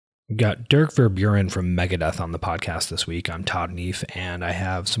Got Dirk Verbeuren from Megadeth on the podcast this week. I'm Todd Neef, and I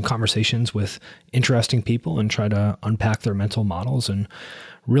have some conversations with interesting people and try to unpack their mental models and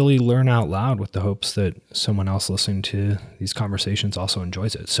really learn out loud with the hopes that someone else listening to these conversations also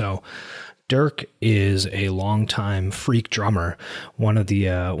enjoys it. So Dirk is a longtime freak drummer, one of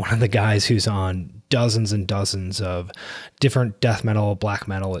the guys who's on dozens and dozens of different death metal, black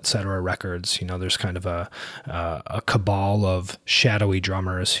metal, etc. records. You know, there's kind of a cabal of shadowy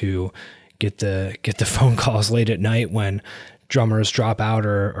drummers who get the phone calls late at night when drummers drop out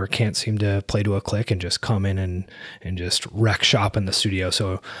or can't seem to play to a click and just come in and just wreck shop in the studio.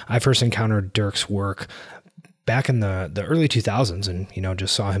 So I first encountered Dirk's work back in the early 2000s and, you know,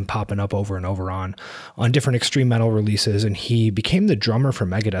 just saw him popping up over and over on different extreme metal releases. And he became the drummer for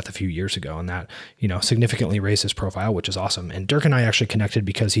Megadeth a few years ago. And that, you know, significantly raised his profile, which is awesome. And Dirk and I actually connected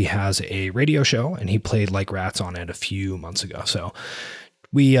because he has a radio show and he played Like Rats on it a few months ago. So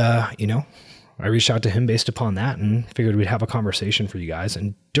we, I reached out to him based upon that and figured we'd have a conversation for you guys.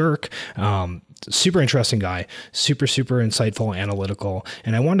 And Dirk, super interesting guy, super insightful, analytical.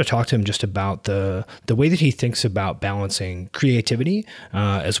 And I wanted to talk to him just about the way that he thinks about balancing creativity,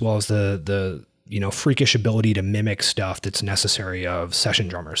 as well as the freakish ability to mimic stuff that's necessary of session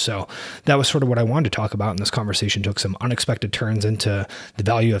drummers. So that was sort of what I wanted to talk about. And this conversation took some unexpected turns into the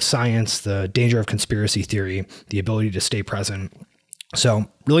value of science, the danger of conspiracy theory, the ability to stay present. So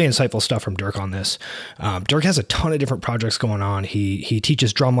really insightful stuff from Dirk on this. Dirk has a ton of different projects going on. He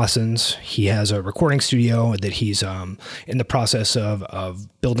teaches drum lessons. He has a recording studio that he's in the process of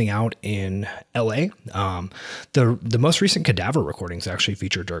building out in LA. The most recent Cadaver recordings actually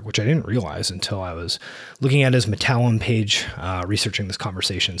feature Dirk, which I didn't realize until I was looking at his Metallum page, researching this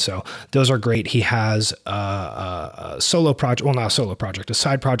conversation. So those are great. He has a solo project, well, not a solo project, a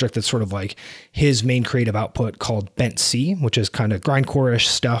side project that's sort of like his main creative output called Bent C, which is kind of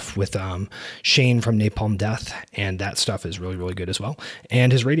grindcore-ish stuff with Shane from Napalm Death, and that stuff is really good as well,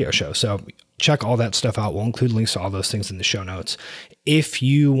 and his radio show. So check all that stuff out. We'll include links to all those things in the show notes. If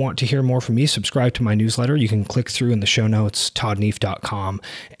you want to hear more from me, subscribe to my newsletter. You can click through in the show notes, toddneef.com,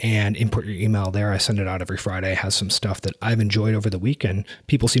 and input your email there. I send it out every Friday. It has some stuff that I've enjoyed over the week, and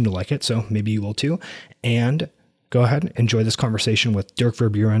people seem to like it, so maybe you will too. And go ahead and enjoy this conversation with Dirk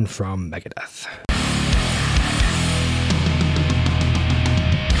Verbeuren from Megadeth.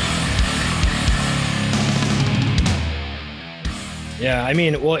 Yeah, I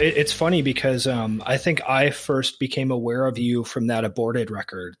mean, well, it's funny because I think I first became aware of you from that Aborted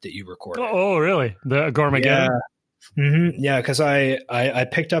record that you recorded. Oh, really? The Gormageddon? Yeah. Mm-hmm. Yeah, because I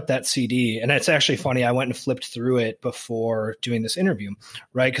picked up that CD, and it's actually funny. I went and flipped through it before doing this interview,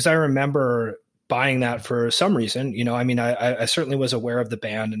 right? Because I remember buying that for some reason. You know, I mean, I certainly was aware of the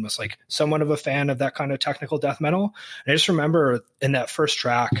band and was like somewhat of a fan of that kind of technical death metal. And I just remember in that first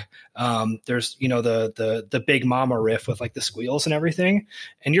track, there's, you know, the big mama riff with like the squeals and everything.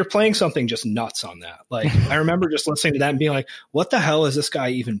 And you're playing something just nuts on that. Like, I remember just listening to that and being like, what the hell is this guy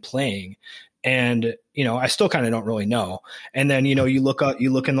even playing? And, you know, I still kind of don't really know. And then, you know, you look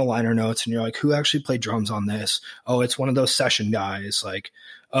in the liner notes and you're like, who actually played drums on this? Oh, it's one of those session guys. Like,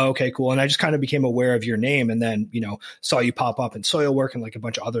 oh, okay, cool. And I just kind of became aware of your name and then, you know, saw you pop up in Soilwork and like a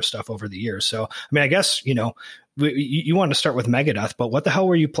bunch of other stuff over the years. So, I mean, I guess, you know, you wanted to start with Megadeth, but what the hell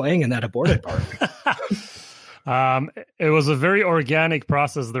were you playing in that Aborted part? It was a very organic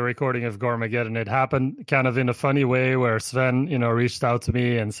process, the recording of Gormageddon. It happened kind of in a funny way where Sven, you know, reached out to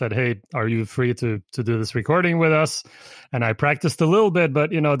me and said, hey, are you free to do this recording with us? And I practiced a little bit,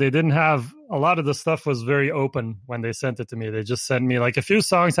 but, you know, they didn't have, a lot of the stuff was very open when they sent it to me. They just sent me like a few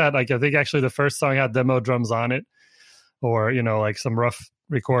songs had, like, I think actually the first song had demo drums on it or, you know, like some rough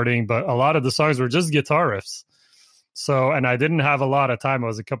recording, but a lot of the songs were just guitar riffs. So, and I didn't have a lot of time. It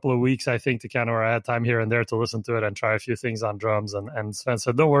was a couple of weeks, I think, to kind of where I had time here and there to listen to it and try a few things on drums. And Sven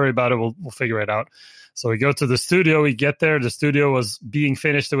said, don't worry about it. We'll figure it out. So we go to the studio. We get there. The studio was being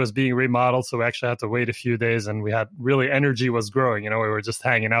finished. It was being remodeled. So we actually had to wait a few days and we had really energy was growing. You know, we were just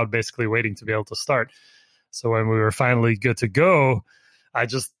hanging out, basically waiting to be able to start. So when we were finally good to go, I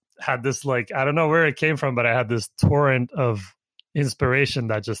just had this, like, I don't know where it came from, but I had this torrent of inspiration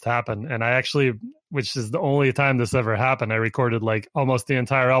that just happened. And I actually, which is the only time this ever happened, I recorded like almost the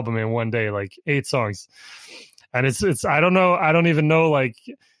entire album in one day, like 8 songs. And it's I don't know, I don't even know, like,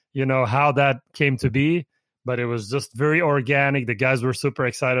 you know, how that came to be, but it was just very organic. The guys were super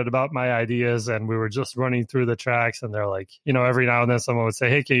excited about my ideas and we were just running through the tracks and they're like, you know, every now and then someone would say,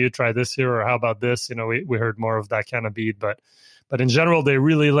 hey, can you try this here? Or how about this? You know, we heard more of that kind of beat, but in general, they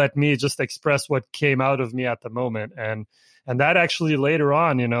really let me just express what came out of me at the moment. And that actually later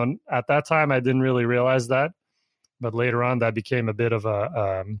on, you know, at that time, I didn't really realize that. But later on, that became a bit of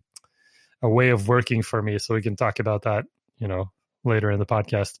a a way of working for me. So we can talk about that, later in the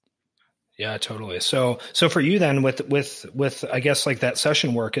podcast. Yeah, totally. So for you then with I guess like that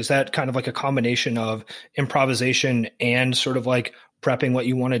session work, is that kind of like a combination of improvisation and sort of like prepping what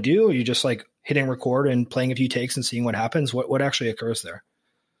you want to do? Or are you just like hitting record and playing a few takes and seeing what happens? What actually occurs there?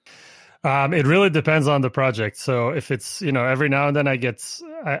 It really depends on the project. So if it's, every now and then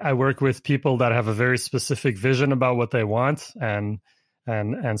I work with people that have a very specific vision about what they want. And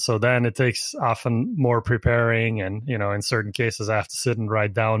so then it takes often more preparing. And, in certain cases, I have to sit and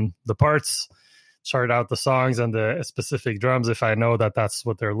write down the parts, chart out the songs and the specific drums if I know that that's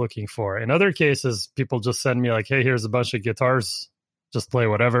what they're looking for. In other cases, people just send me like, hey, here's a bunch of guitars, just play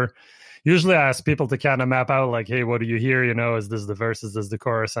whatever. Usually I ask people to kind of map out like, hey, what do you hear? Is this the verse? Is this the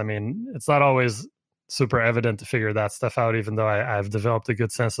chorus? I mean, it's not always super evident to figure that stuff out, even though I've developed a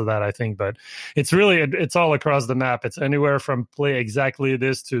good sense of that, I think. But it's all across the map. It's anywhere from play exactly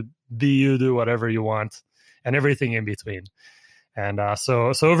this to do whatever you want and everything in between. And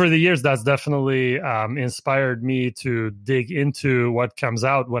so over the years, that's definitely inspired me to dig into what comes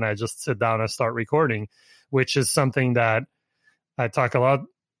out when I just sit down and start recording, which is something that I talk a lot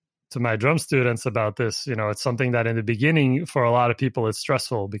to my drum students about this. It's something that in the beginning for a lot of people it's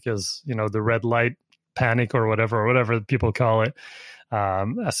stressful because the red light panic or whatever people call it.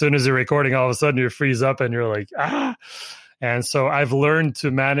 As soon as you're recording, all of a sudden you freeze up and you're like, ah. And so I've learned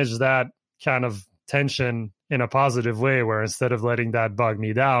to manage that kind of tension in a positive way, where instead of letting that bog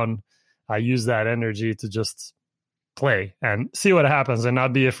me down, I use that energy to just play and see what happens and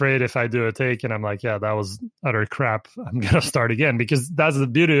not be afraid if I do a take and I'm like, yeah, that was utter crap, I'm going to start again, because that's the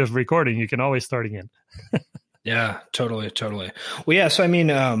beauty of recording. You can always start again. Yeah, totally. Well, yeah. So, I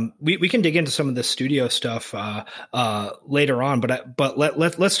mean, we can dig into some of the studio stuff later on, but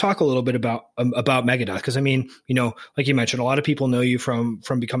let's talk a little bit about Megadeth, because I mean, like you mentioned, a lot of people know you from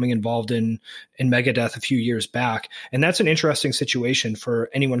becoming involved in Megadeth a few years back, and that's an interesting situation for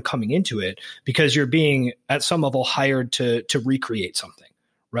anyone coming into it, because you're being at some level hired to recreate something,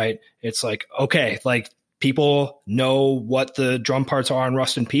 right? It's like, okay, like, people know what the drum parts are on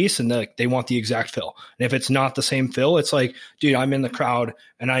Rust in Peace, and they want the exact fill. And if it's not the same fill, it's like, dude, I'm in the crowd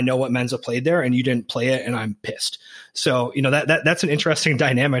and I know what Menza played there and you didn't play it and I'm pissed. So, that's an interesting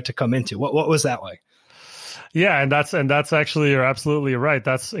dynamic to come into. What was that like? Yeah. And that's actually, you're absolutely right.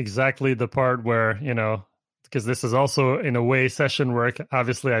 That's exactly the part where, because this is also in a way session work.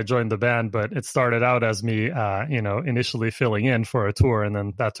 Obviously I joined the band, but it started out as me, initially filling in for a tour, and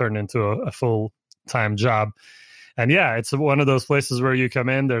then that turned into a full-time job. And yeah, it's one of those places where you come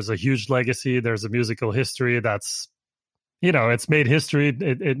in, there's a huge legacy, there's a musical history that's, it's made history.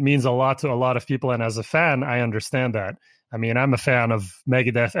 It means a lot to a lot of people. And as a fan, I understand that. I mean, I'm a fan of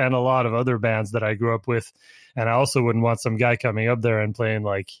Megadeth and a lot of other bands that I grew up with. And I also wouldn't want some guy coming up there and playing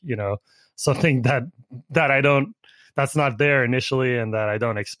like, something that's not there initially and that I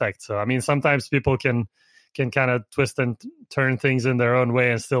don't expect. So, I mean, sometimes people can kind of twist and turn things in their own way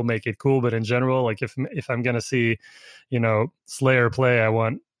and still make it cool. But in general, like if I'm going to see, Slayer play, I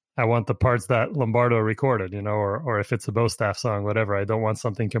want the parts that Lombardo recorded, or if it's a Bo Staff song, whatever, I don't want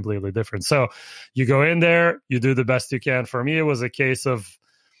something completely different. So you go in there, you do the best you can. For me, it was a case of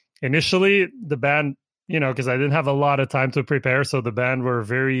initially the band, because I didn't have a lot of time to prepare. So the band were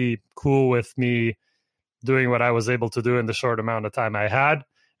very cool with me doing what I was able to do in the short amount of time I had.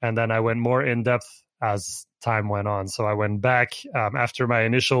 And then I went more in depth as time went on. So I went back after my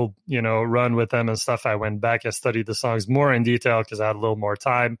initial, run with them and stuff. I went back and studied the songs more in detail because I had a little more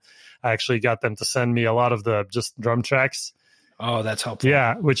time. I actually got them to send me a lot of the just drum tracks. Oh, that's helpful.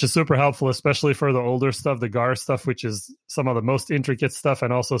 Yeah, which is super helpful, especially for the older stuff, the GAR stuff, which is some of the most intricate stuff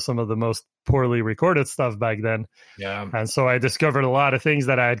and also some of the most poorly recorded stuff back then. Yeah. And so I discovered a lot of things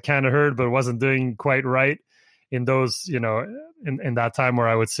that I had kind of heard but wasn't doing quite right in those, in that time where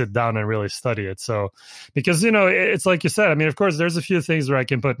I would sit down and really study it. So, because, it's like you said, I mean, of course, there's a few things where I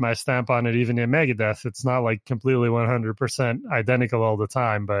can put my stamp on it, even in Megadeth. It's not like completely 100% identical all the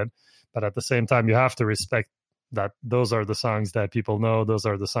time, but at the same time, you have to respect that those are the songs that people know. Those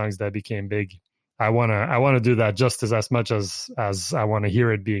are the songs that became big. I want to do that just as much as I want to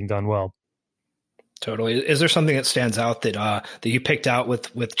hear it being done well. Totally. Is there something that stands out that you picked out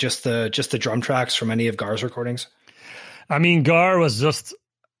with just the drum tracks from any of Gar's recordings? I mean, Gar was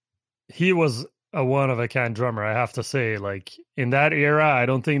he was a one-of-a-kind drummer, I have to say. Like, in that era, I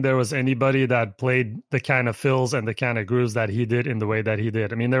don't think there was anybody that played the kind of fills and the kind of grooves that he did in the way that he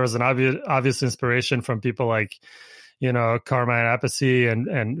did. I mean, there was an obvious inspiration from people like, Carmine Appice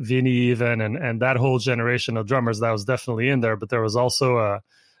and Vinny even, and that whole generation of drummers that was definitely in there. But there was also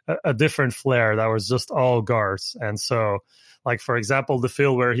a different flair that was just all Gars. And so Like, for example, the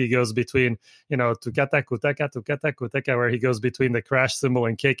fill where he goes between, tukata, kutaka, tukata, kutaka, where he goes between the crash cymbal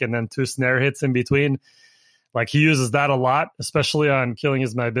and kick and then 2 snare hits in between. Like, he uses that a lot, especially on Killing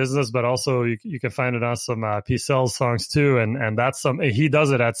Is My Business, but also you can find it on some P-Cells songs too. And that's he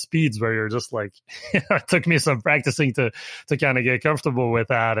does it at speeds where you're just like, it took me some practicing to kind of get comfortable with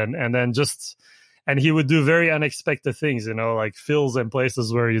that. And then and he would do very unexpected things, like fills in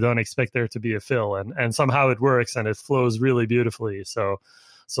places where you don't expect there to be a fill. And somehow it works and it flows really beautifully. So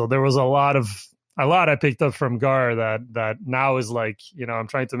there was a lot I picked up from Gar that now is like, I'm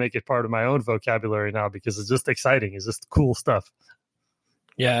trying to make it part of my own vocabulary now because it's just exciting. It's just cool stuff.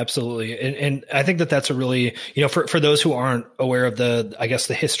 Yeah, absolutely. And I think that's a really, for those who aren't aware of the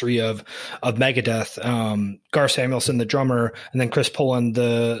history of Megadeth, Gar Samuelson, the drummer, and then Chris Poland,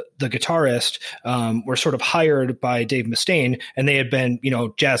 the guitarist, were sort of hired by Dave Mustaine, and they had been,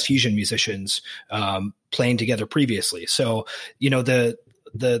 jazz fusion musicians, playing together previously. So,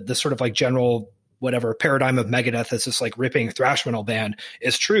 the sort of like general whatever paradigm of Megadeth as this like ripping thrash metal band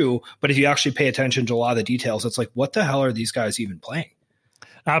is true. But if you actually pay attention to a lot of the details, it's like, what the hell are these guys even playing?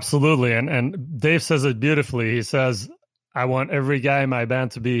 Absolutely. And Dave says it beautifully. He says, I want every guy in my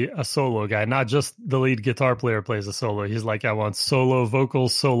band to be a solo guy, not just the lead guitar player plays a solo. He's like, I want solo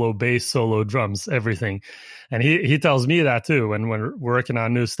vocals, solo bass, solo drums, everything. And he tells me that too. When we're working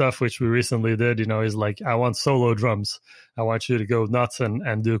on new stuff, which we recently did, he's like, I want solo drums. I want you to go nuts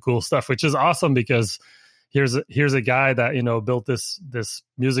and do cool stuff, which is awesome because here's a guy that, built this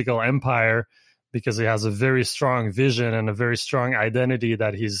musical empire because he has a very strong vision and a very strong identity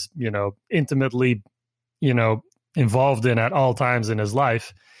that he's, intimately, involved in at all times in his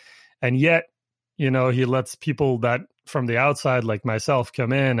life. And yet, he lets people that from the outside, like myself,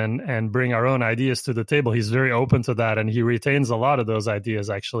 come in and bring our own ideas to the table. He's very open to that. And he retains a lot of those ideas,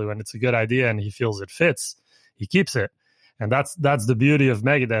 actually. When it's a good idea and he feels it fits, he keeps it. And that's the beauty of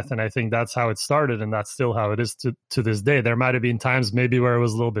Megadeth. And I think that's how it started. And that's still how it is to this day. There might have been times maybe where it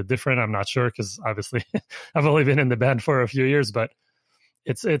was a little bit different. I'm not sure because obviously I've only been in the band for a few years, but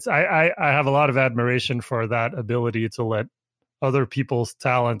I have a lot of admiration for that ability to let other people's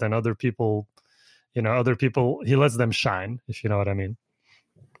talent and other people, he lets them shine, if you know what I mean.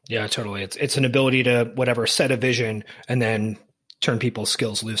 Yeah, totally. It's an ability to set a vision and then turn people's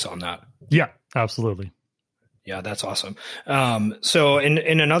skills loose on that. Yeah, absolutely. Yeah, that's awesome. So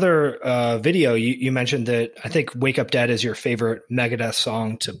in another video, you mentioned that I think Wake Up Dead is your favorite Megadeth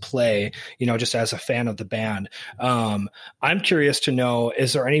song to play, just as a fan of the band. I'm curious to know,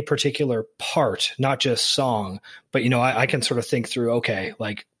 is there any particular part, not just song, but, I can sort of think through, okay,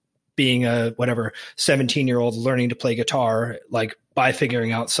 like being a 17-year-old learning to play guitar, like by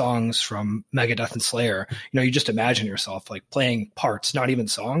figuring out songs from Megadeth and Slayer, you just imagine yourself like playing parts, not even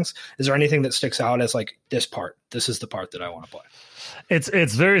songs. Is there anything that sticks out as like this is the part that I want to play?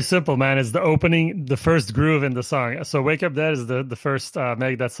 It's very simple, man. It's the opening, the first groove in the song. So Wake Up Dead is the first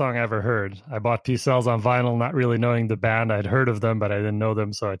Megadeth song I ever heard. I bought P-Cells on vinyl, not really knowing the band. I'd heard of them, but I didn't know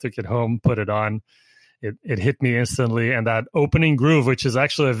them. So I took it home, put it on. It hit me instantly. And that opening groove, which is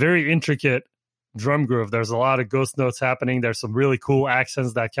actually a very intricate drum groove. There's a lot of ghost notes happening. There's some really cool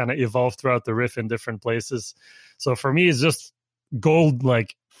accents that kind of evolve throughout the riff in different places. So for me, it's just gold,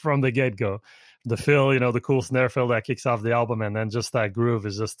 like from the get-go. The fill, the cool snare fill that kicks off the album, and then just that groove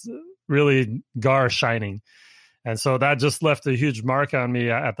is just really Gar shining. And so that just left a huge mark on me.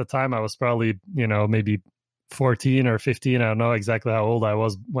 At the time, I was probably, maybe 14 or 15. I don't know exactly how old I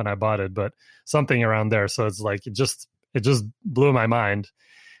was when I bought it, but something around there. So it's like, it just blew my mind.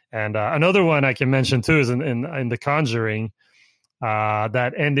 And another one I can mention too is in The Conjuring,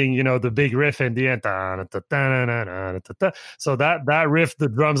 that ending, the big riff in the end. So that riff, the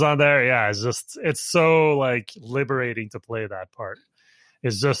drums on there, yeah, it's so like liberating to play that part.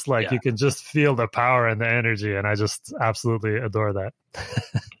 It's just like, you can just feel the power and the energy, and I just absolutely adore that.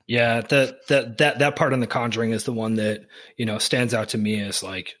 Yeah, that part in The Conjuring is the one that, stands out to me as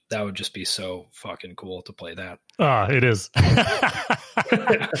like, that would just be so fucking cool to play that. It is.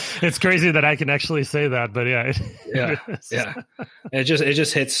 It's crazy that I can actually say that, but yeah. Yeah. It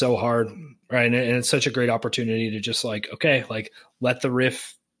just hits so hard, right? And it's such a great opportunity to just like, okay, like let the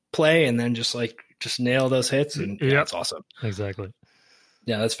riff play and then just nail those hits, and it's awesome. Exactly.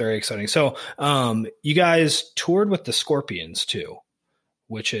 Yeah, that's very exciting. So, you guys toured with the Scorpions too,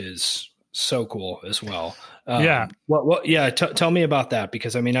 which is so cool as well. Tell me about that,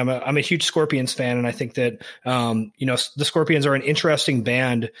 because I mean, I'm a huge Scorpions fan, and I think that the Scorpions are an interesting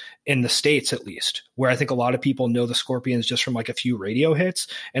band in the States, at least, where I think a lot of people know the Scorpions just from like a few radio hits,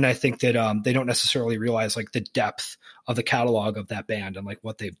 and I think that they don't necessarily realize like the depth of the catalog of that band and like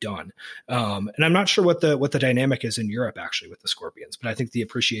what they've done. And I'm not sure what the dynamic is in Europe actually with the Scorpions, but I think the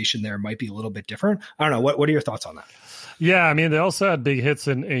appreciation there might be a little bit different. I don't know. What are your thoughts on that? Yeah, I mean, they also had big hits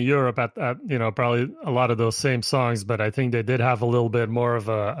in Europe at probably a lot of those same songs, but I think they did have a little bit more of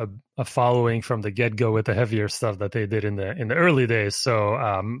a following from the get-go with the heavier stuff that they did in the early days. So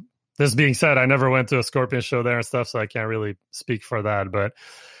this being said, I never went to a Scorpion show there and stuff, so I can't really speak for that. But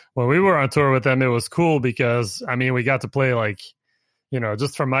when we were on tour with them, it was cool because, I mean, we got to play like,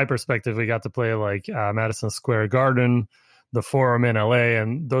 just from my perspective, we got to play like Madison Square Garden, the Forum in LA,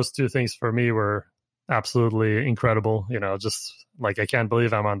 and those two things for me were absolutely incredible. Just like, I can't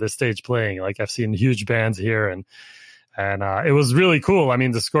believe I'm on this stage playing. Like, I've seen huge bands here, and it was really cool. I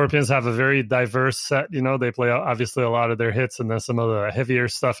mean, the Scorpions have a very diverse set. They play obviously a lot of their hits and then some of the heavier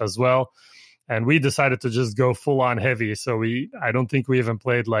stuff as well. And we decided to just go full on heavy. So I don't think we even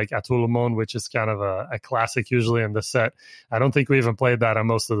played like À tout le monde, which is kind of a classic usually in the set. I don't think we even played that on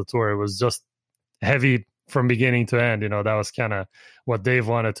most of the tour. It was just heavy from beginning to end. That was kind of what Dave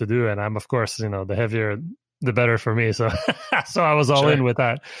wanted to do. And I'm, of course, the heavier, the better for me. So, so I was all in with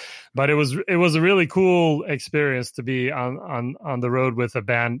that. But it was a really cool experience to be on the road with a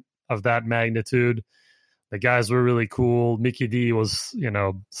band of that magnitude. The guys were really cool. Mickey D was,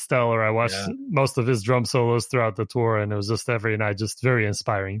 stellar. I watched most of his drum solos throughout the tour, and it was just every night, just very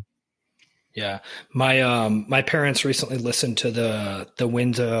inspiring. Yeah. My parents recently listened to the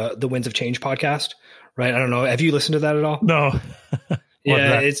Winds of Change podcast, right? I don't know. Have you listened to that at all? No.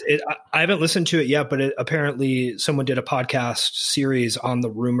 Yeah, I haven't listened to it yet, but apparently someone did a podcast series on the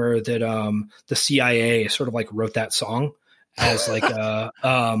rumor that the CIA sort of like wrote that song as like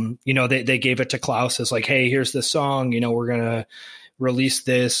they gave it to Klaus as like, hey, here's this song, we're gonna release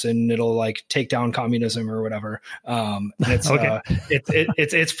this and it'll like take down communism or whatever. And it's okay.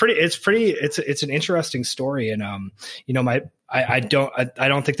 It's an interesting story, and I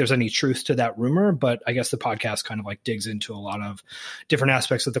don't think there's any truth to that rumor, but I guess the podcast kind of like digs into a lot of different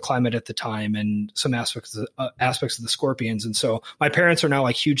aspects of the climate at the time and some aspects of the Scorpions. And so my parents are now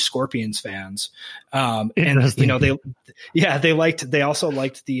like huge Scorpions fans. And they also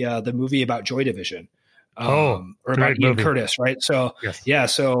liked the movie about Joy Division. Or about Ian Curtis, right? So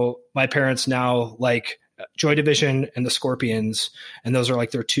yes. So my parents now like Joy Division and the Scorpions, and those are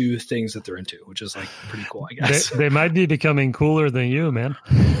like their two things that they're into, which is like pretty cool, I guess. They might be becoming cooler than you, man.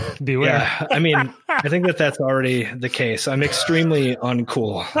 Beware. Yeah, I mean, I think that's already the case. I'm extremely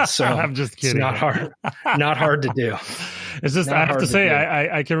uncool, so I'm just kidding. It's not hard to do. It's just, I have to say,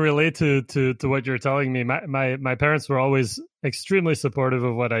 I can relate to what you're telling me. My parents were always extremely supportive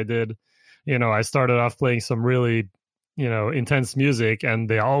of what I did. I started off playing some really, intense music, and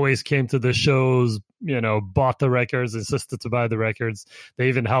they always came to the shows, bought the records, insisted to buy the records. They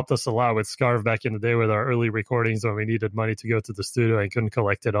even helped us a lot with Scarf back in the day with our early recordings when we needed money to go to the studio and couldn't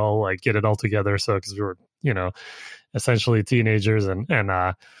collect it all, like get it all together. So, because we were, essentially teenagers,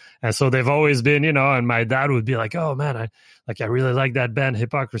 and so they've always been, and my dad would be like, oh man, I really like that band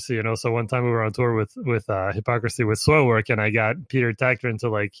Hypocrisy, So one time we were on tour with Hypocrisy with Soilwork, and I got Peter Tactrin to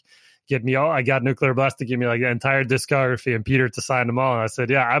like get me all. I got Nuclear Blast to give me like the entire discography, and Peter to sign them all. And I said,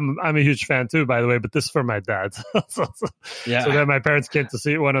 yeah, I'm a huge fan too, by the way, but this is for my dad. So then my parents came to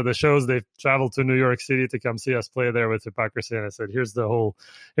see one of the shows. They traveled to New York City to come see us play there with Hypocrisy, and I said, here's the whole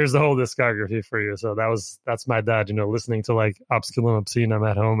discography for you. So that's my dad, listening to like Obsculum Obscenum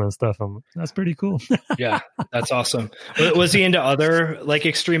at home and stuff. That's pretty cool. Yeah, that's awesome. Was he into other like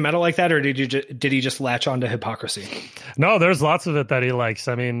extreme metal like that, or did he just latch on to Hypocrisy? No, there's lots of it that he likes.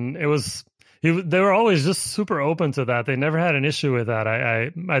 I mean, they were always just super open to that. They never had an issue with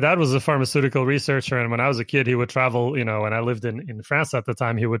that. My dad was a pharmaceutical researcher, and when I was a kid, he would travel, when I lived in France at the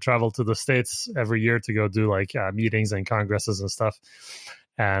time, he would travel to the States every year to go do like meetings and congresses and stuff.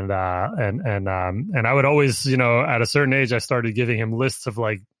 And I would always, at a certain age, I started giving him lists of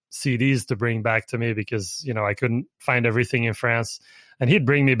like CDs to bring back to me because, I couldn't find everything in France. And he'd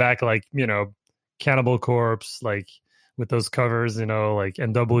bring me back like, Cannibal Corpse, like with those covers, like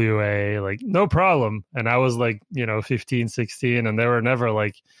NWA, like no problem. And I was like, 15, 16, and they were never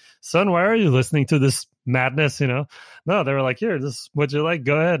like, son, why are you listening to this madness? No, they were like, here, this is what you like.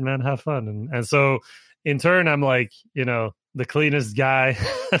 Go ahead, man, have fun. And so in turn, I'm like, the cleanest guy.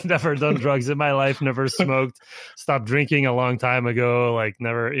 I've never done drugs in my life, never smoked, stopped drinking a long time ago, like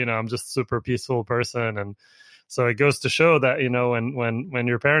never, I'm just a super peaceful person. And so it goes to show that, when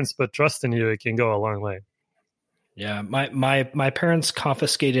your parents put trust in you, it can go a long way. Yeah, my parents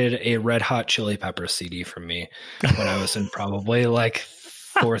confiscated a Red Hot Chili Peppers CD from me when I was in probably like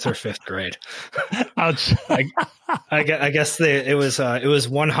fourth or fifth grade. Ouch. I guess it was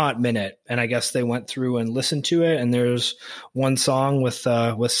one hot minute, and I guess they went through and listened to it, and there's one song with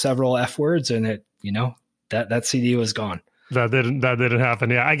several F words in it. That CD was gone. That didn't happen.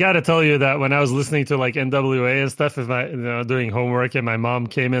 Yeah, I got to tell you that when I was listening to like NWA and stuff, if I doing homework and my mom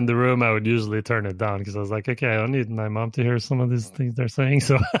came in the room, I would usually turn it down because I was like, okay, I don't need my mom to hear some of these things they're saying.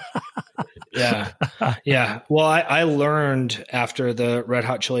 So yeah. Well, I learned after the Red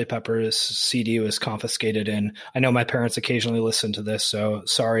Hot Chili Peppers CD was confiscated, and I know my parents occasionally listen to this, so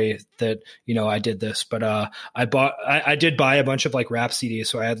sorry that I did this, but I did buy a bunch of like rap CDs,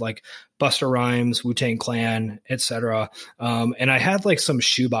 so I had like Busta Rhymes, Wu-Tang Clan, etc. And I had like some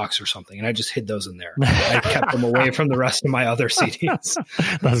shoebox or something, and I just hid those in there. I kept them away from the rest of my other CDs.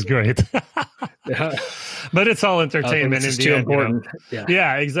 That's great. Yeah. But it's all entertainment in the end. Important.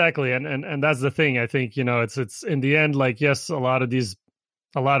 Yeah, exactly. And that's the thing. I think, it's in the end, like, yes, a lot of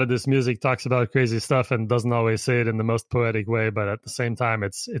this music talks about crazy stuff and doesn't always say it in the most poetic way, but at the same time,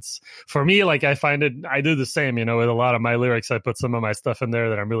 it's for me, like, I do the same, with a lot of my lyrics. I put some of my stuff in there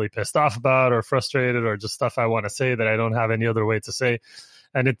that I'm really pissed off about or frustrated or just stuff I want to say that I don't have any other way to say.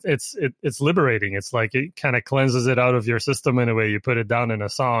 And it's liberating. It's like it kind of cleanses it out of your system in a way. You put it down in a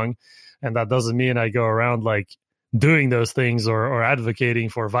song, and that doesn't mean I go around like doing those things or advocating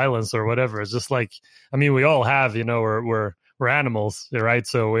for violence or whatever. It's just like, we all have, we're animals, right?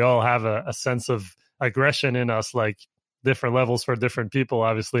 So we all have a sense of aggression in us, like different levels for different people,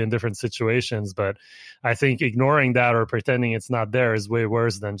 obviously in different situations. But I think ignoring that or pretending it's not there is way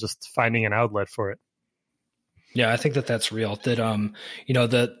worse than just finding an outlet for it. Yeah, I think that's real. That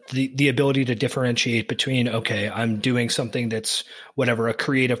the ability to differentiate between, okay, I'm doing something that's whatever, a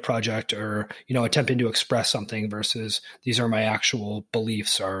creative project or attempting to express something versus these are my actual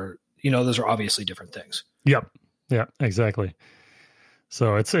beliefs, are those are obviously different things. Yep. Yeah, exactly.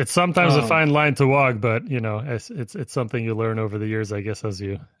 So it's sometimes a fine line to walk, but it's something you learn over the years, I guess, as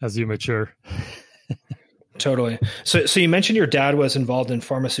you mature. Totally. So you mentioned your dad was involved in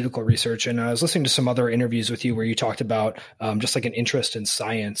pharmaceutical research, and I was listening to some other interviews with you where you talked about just like an interest in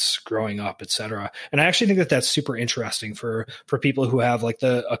science growing up, et cetera. And I actually think that that's super interesting for people who have like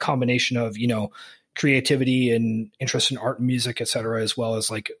a combination of, creativity and interest in art and music, et cetera, as well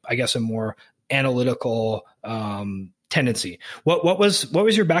as like, I guess, a more analytical tendency. What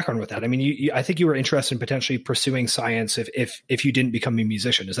was your background with that? I mean, I think you were interested in potentially pursuing science if you didn't become a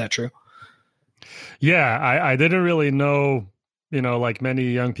musician. Is that true? Yeah, I didn't really know, like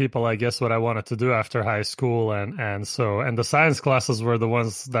many young people, I guess, what I wanted to do after high school. And the science classes were the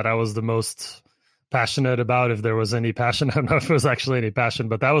ones that I was the most passionate about, if there was any passion. I don't know if it was actually any passion,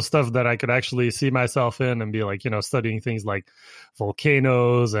 but that was stuff that I could actually see myself in and be like, studying things like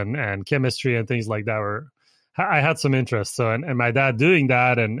volcanoes and chemistry and things like that I had some interest. So, and my dad doing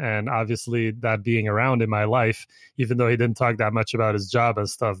that and obviously that being around in my life, even though he didn't talk that much about his job and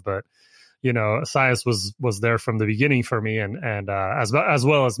stuff, but science was there from the beginning for me, and as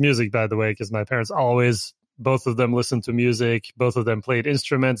well as music, by the way, because my parents always, both of them listened to music, both of them played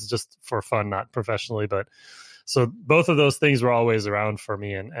instruments just for fun, not professionally, but so both of those things were always around for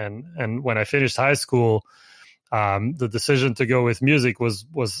me. And when I finished high school, the decision to go with music was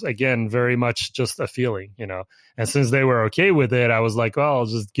again very much just a feeling, and since they were okay with it, I was like, well, I'll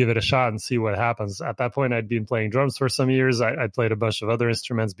just give it a shot and see what happens. At that point, I'd been playing drums for some years. I played a bunch of other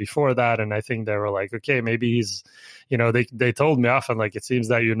instruments before that, and I think they were like, okay, maybe he's, they told me often, like, it seems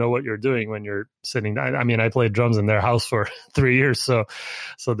that you know what you're doing when you're sitting. I played drums in their house for 3 years, so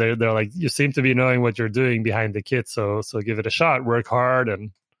they're like, you seem to be knowing what you're doing behind the kit, so give it a shot, work hard,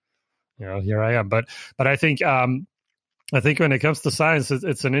 and here I am. But I think when it comes to science,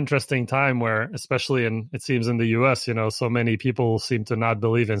 it's an interesting time where, especially it seems in the US, so many people seem to not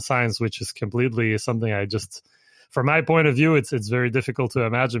believe in science, which is completely something I just, from my point of view, it's very difficult to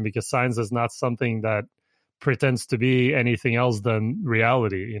imagine, because science is not something that pretends to be anything else than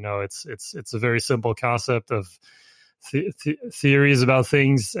reality. It's a very simple concept of theories about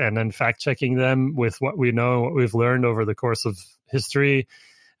things and then fact checking them with what we know, what we've learned over the course of history.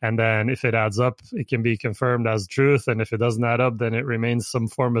 And then if it adds up, it can be confirmed as truth. And if it doesn't add up, then it remains some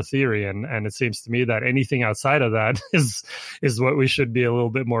form of theory. And it seems to me that anything outside of that is what we should be a little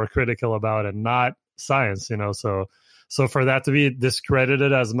bit more critical about, and not science, So for that to be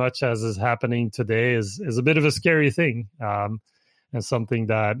discredited as much as is happening today is a bit of a scary thing. And something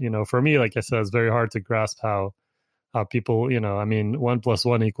that, for me, like I said, it's very hard to grasp how people, 1 +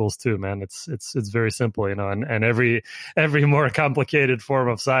 1 = 2, man. It's very simple, and every more complicated form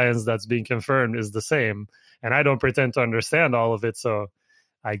of science that's being confirmed is the same. And I don't pretend to understand all of it. So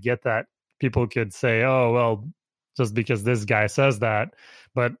I get that people could say, oh, well, just because this guy says that.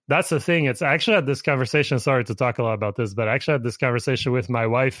 But that's the thing. It's I actually had this conversation. Sorry to talk a lot about this, but I actually had this conversation with my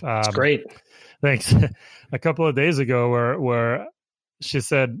wife. It's great. Thanks. A couple of days ago, where she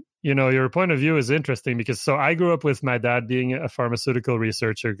said, your point of view is interesting because so I grew up with my dad being a pharmaceutical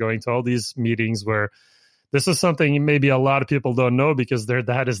researcher, going to all these meetings where this is something maybe a lot of people don't know because their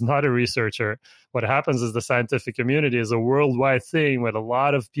dad is not a researcher. What happens is the scientific community is a worldwide thing with a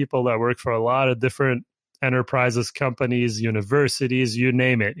lot of people that work for a lot of different enterprises, companies, universities, you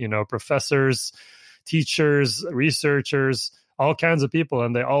name it, professors, teachers, researchers, all kinds of people.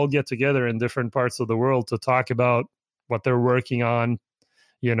 And they all get together in different parts of the world to talk about what they're working on,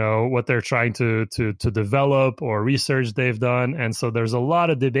 what they're trying to develop or research they've done. And so there's a lot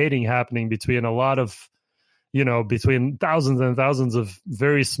of debating happening between a lot of, between thousands and thousands of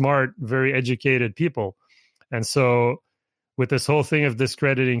very smart, very educated people. And so with this whole thing of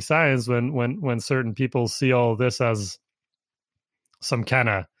discrediting science, when certain people see all this as some kind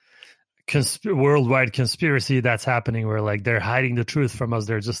of worldwide conspiracy that's happening, where like they're hiding the truth from us,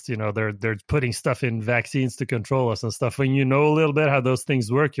 they're just they're putting stuff in vaccines to control us and stuff. When you know a little bit how those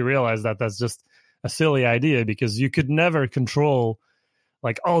things work, you realize that that's just a silly idea, because you could never control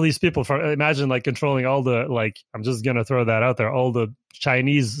like all these people. Imagine like controlling all the, like, I'm just gonna throw that out there, all the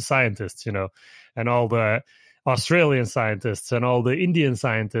Chinese scientists, and all the Australian scientists and all the Indian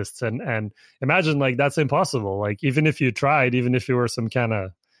scientists, and imagine like that's impossible. Like even if you tried, even if you were some kind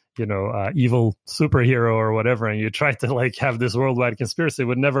of evil superhero or whatever, and you tried to like have this worldwide conspiracy, it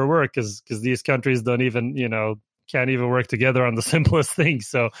would never work because these countries don't even can't even work together on the simplest things.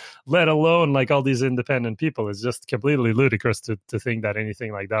 So let alone like all these independent people, it's just completely ludicrous to think that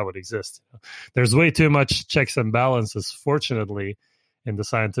anything like that would exist. There's way too much checks and balances, fortunately, in the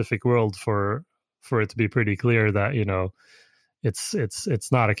scientific world for it to be pretty clear that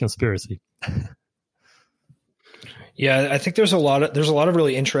it's not a conspiracy. Yeah, I think there's a lot of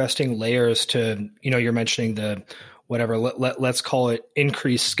really interesting layers to, you're mentioning the whatever, let's call it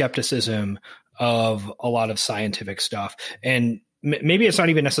increased skepticism of a lot of scientific stuff. And maybe it's not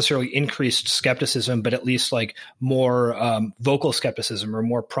even necessarily increased skepticism, but at least like more vocal skepticism or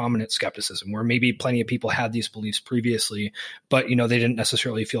more prominent skepticism, where maybe plenty of people had these beliefs previously, but, they didn't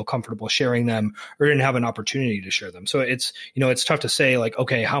necessarily feel comfortable sharing them or didn't have an opportunity to share them. So it's, it's tough to say like,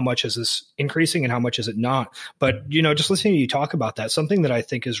 okay, how much is this increasing and how much is it not? But, just listening to you talk about that, something that I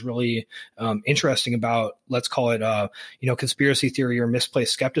think is really interesting about, let's call it, conspiracy theory or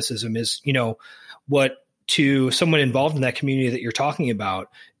misplaced skepticism is, what to someone involved in that community that you're talking about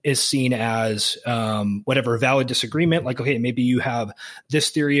is seen as whatever valid disagreement. Like, okay, maybe you have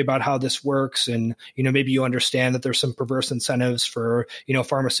this theory about how this works. And, maybe you understand that there's some perverse incentives for,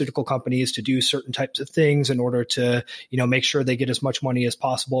 pharmaceutical companies to do certain types of things in order to, make sure they get as much money as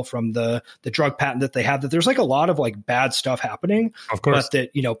possible from the drug patent that they have, that there's like a lot of like bad stuff happening. Of course.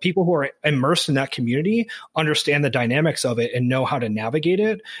 But that, people who are immersed in that community understand the dynamics of it and know how to navigate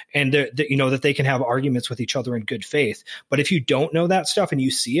it. And that, that they can have arguments with each other in good faith. But if you don't know that stuff and you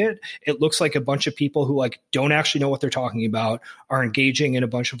see it looks like a bunch of people who like don't actually know what they're talking about are engaging in a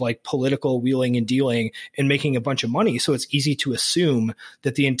bunch of like political wheeling and dealing and making a bunch of money. So it's easy to assume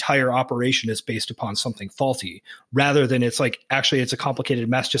that the entire operation is based upon something faulty, rather than it's like, actually it's a complicated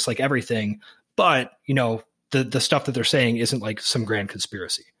mess, just like everything. But, the stuff that they're saying isn't like some grand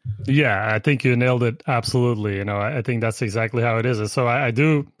conspiracy. Yeah, I think you nailed it. Absolutely. I think that's exactly how it is. And so I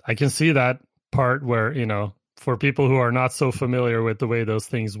can see that part where, for people who are not so familiar with the way those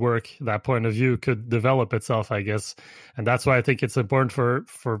things work, that point of view could develop itself, I guess. And that's why I think it's important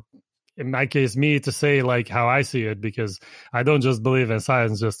for in my case, me to say like how I see it, because I don't just believe in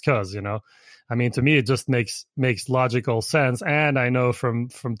science just because, I mean, to me, it just makes logical sense. And I know from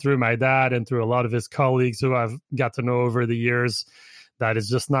through my dad and through a lot of his colleagues who I've got to know over the years, that it's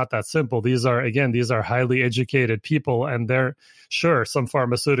just not that simple. These are highly educated people, and they're sure some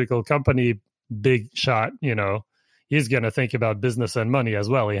pharmaceutical company big shot, he's going to think about business and money as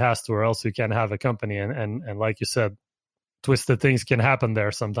well. He has to, or else you can't have a company. And like you said, twisted things can happen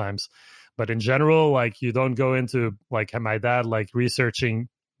there sometimes. But in general, like you don't go into like my dad, like researching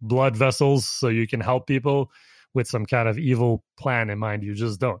blood vessels so you can help people with some kind of evil plan in mind. You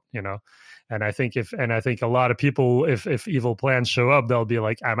just don't, And I think a lot of people, if evil plans show up, they'll be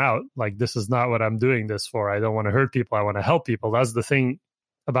like, I'm out. Like, this is not what I'm doing this for. I don't want to hurt people. I want to help people. That's the thing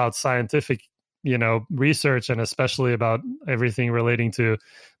about scientific research, and especially about everything relating to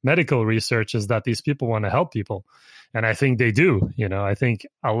medical research, is that these people want to help people. And I think they do. I think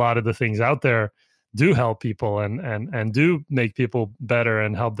a lot of the things out there, do help people and do make people better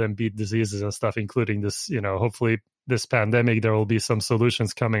and help them beat diseases and stuff, including this, hopefully this pandemic, there will be some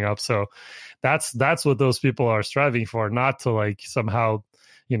solutions coming up. So that's what those people are striving for, not to like somehow,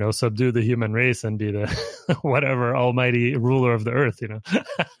 subdue the human race and be the whatever almighty ruler of the earth,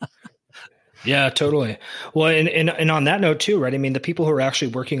 Yeah, totally. Well, and on that note too, right? I mean, the people who are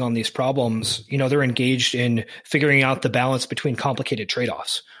actually working on these problems, they're engaged in figuring out the balance between complicated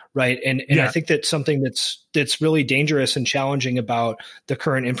trade-offs, right? And I think that something that's really dangerous and challenging about the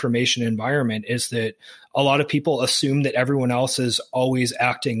current information environment is that a lot of people assume that everyone else is always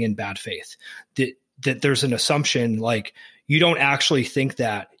acting in bad faith. That there's an assumption like you don't actually think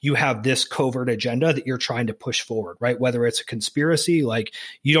that you have this covert agenda that you're trying to push forward, right? Whether it's a conspiracy, like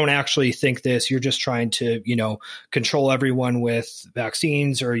you don't actually think this, you're just trying to, control everyone with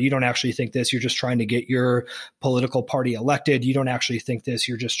vaccines, or you don't actually think this, you're just trying to get your political party elected. You don't actually think this,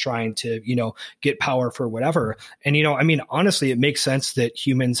 you're just trying to, get power for whatever. And, honestly, it makes sense that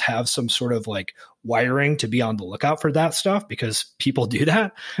humans have some sort of like wiring to be on the lookout for that stuff because people do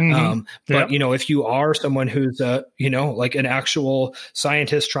that. But, if you are someone who's, like an actual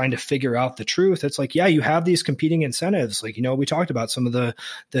scientist trying to figure out the truth, it's like, yeah, you have these competing incentives. Like, we talked about some of the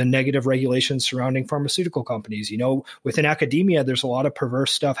negative regulations surrounding pharmaceutical companies. Within academia, there's a lot of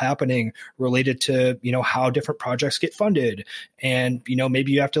perverse stuff happening related to, how different projects get funded. And,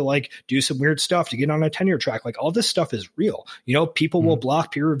 maybe you have to like do some weird stuff to get on a tenure track. Like all this stuff is real. People will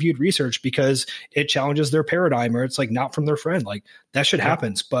block peer-reviewed research because it challenges their paradigm, or it's like not from their friend. Like that shit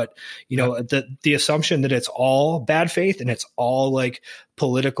happens. But, the assumption that it's all bad faith and it's all like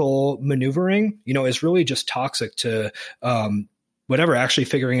political maneuvering, is really just toxic to whatever actually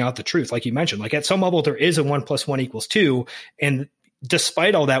figuring out the truth. Like you mentioned, like at some level, there is a 1 + 1 = 2. And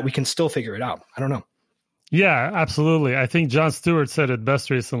despite all that, we can still figure it out. I don't know. Yeah, absolutely. I think Jon Stewart said it best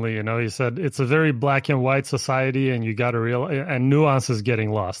recently. He said it's a very black and white society, and you got to realize, and nuance is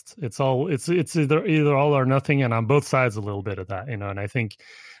getting lost. It's either all or nothing, and on both sides a little bit of that. And I think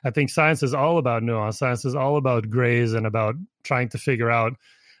science is all about nuance. Science is all about grays and about trying to figure out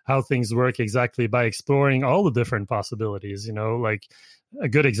how things work exactly by exploring all the different possibilities. Like a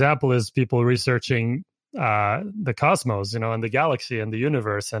good example is people researching the cosmos, and the galaxy and the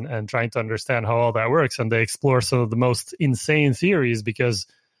universe, and trying to understand how all that works. And they explore some of the most insane theories because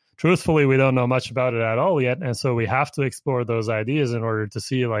truthfully, we don't know much about it at all yet. And so we have to explore those ideas in order to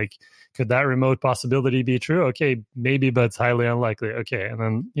see, like, could that remote possibility be true? Okay, maybe, but it's highly unlikely. Okay. And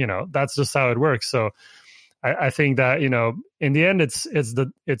then, that's just how it works. So I think that, in the end, it's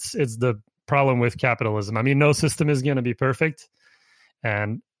the problem with capitalism. I mean, no system is going to be perfect,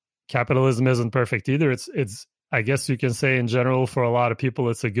 and capitalism isn't perfect either. It's I guess you can say in general, for a lot of people,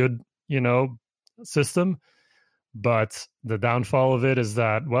 it's a good, system. But the downfall of it is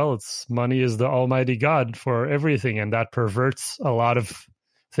that, well, money is the almighty God for everything. And that perverts a lot of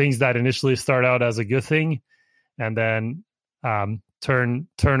things that initially start out as a good thing, and then turn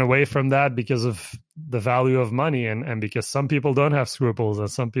away from that because of the value of money, and because some people don't have scruples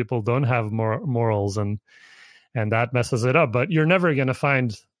and some people don't have morals, and that messes it up. But you're never going to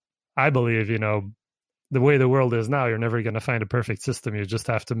find, I believe, the way the world is now, you're never going to find a perfect system. You just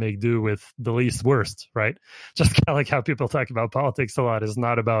have to make do with the least worst, right? Just kind of like how people talk about politics a lot. It's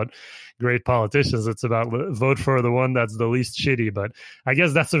not about great politicians. It's about vote for the one that's the least shitty. But I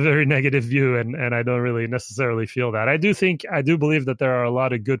guess that's a very negative view, and I don't really necessarily feel that. I do believe that there are a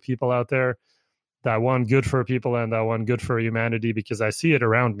lot of good people out there that want good for people and that want good for humanity, because I see it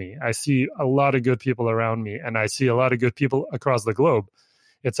around me. I see a lot of good people around me, and I see a lot of good people across the globe.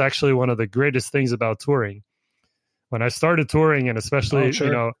 It's actually one of the greatest things about touring. When I started touring, and especially,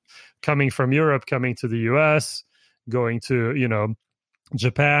 coming from Europe, coming to the US, going to,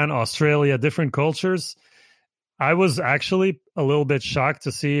 Japan, Australia, different cultures, I was actually a little bit shocked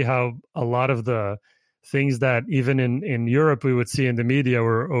to see how a lot of the things that even in Europe we would see in the media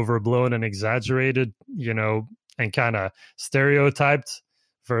were overblown and exaggerated, and kind of stereotyped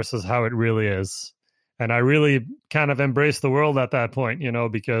versus how it really is. And I really kind of embraced the world at that point,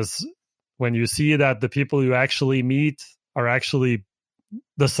 because when you see that the people you actually meet are actually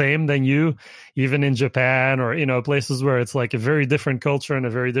the same than you, even in Japan or, places where it's like a very different culture and a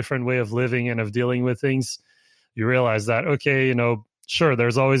very different way of living and of dealing with things, you realize that, okay, sure,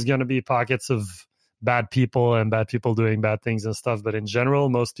 there's always going to be pockets of bad people and bad people doing bad things and stuff. But in general,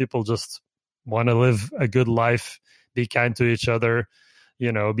 most people just want to live a good life, be kind to each other,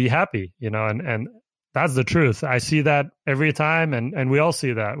 be happy, and that's the truth. I see that every time, and we all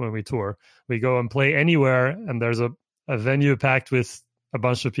see that when we tour. We go and play anywhere, and there's a venue packed with a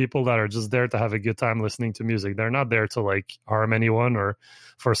bunch of people that are just there to have a good time listening to music. They're not there to like harm anyone or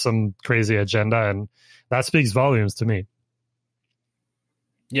for some crazy agenda. And that speaks volumes to me.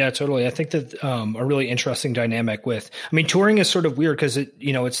 Yeah, totally. I think that a really interesting dynamic touring is sort of weird because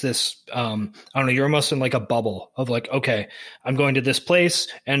it's this, I don't know, you're almost in like a bubble of like, okay, I'm going to this place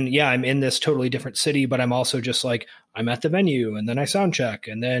and yeah, I'm in this totally different city, but I'm also just like, I'm at the venue and then I sound check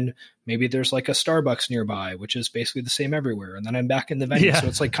and then maybe there's like a Starbucks nearby, which is basically the same everywhere. And then I'm back in the venue. Yeah. So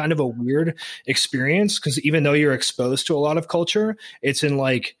it's like kind of a weird experience because even though you're exposed to a lot of culture, it's in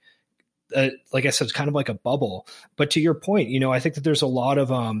like I said, it's kind of like a bubble. But to your point, I think that there's a lot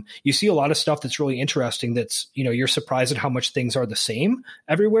of, you see a lot of stuff that's really interesting that's, you're surprised at how much things are the same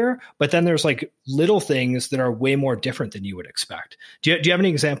everywhere. But then there's like little things that are way more different than you would expect. Do you have any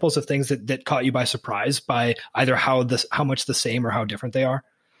examples of things that caught you by surprise by either how much the same or how different they are?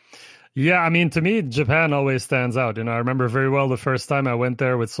 Yeah, to me, Japan always stands out. I remember very well the first time I went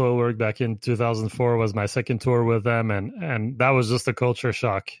there with Soilwork back in 2004 was my second tour with them. And that was just a culture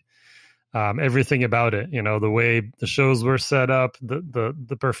shock. Everything about it, the way the shows were set up,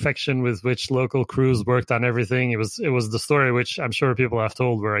 the perfection with which local crews worked on everything. It was the story which I'm sure people have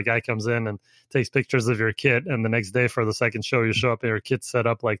told, where a guy comes in and takes pictures of your kit, and the next day for the second show, you show up and your kit's set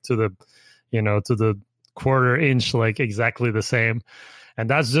up like to the quarter inch, like exactly the same. And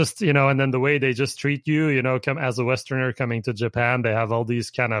that's just, and then the way they just treat you, come as a Westerner coming to Japan, they have all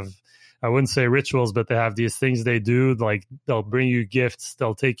these kind of, I wouldn't say rituals, but they have these things they do, like they'll bring you gifts,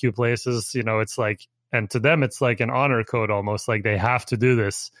 they'll take you places, it's like, and to them, it's like an honor code almost, like they have to do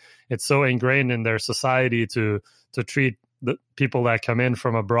this. It's so ingrained in their society to treat the people that come in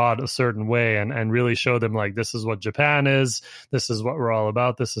from abroad a certain way and really show them like, this is what Japan is, this is what we're all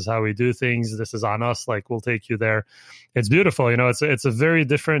about, this is how we do things, this is on us, like we'll take you there. It's beautiful, it's a very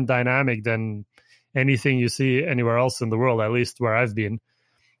different dynamic than anything you see anywhere else in the world, at least where I've been.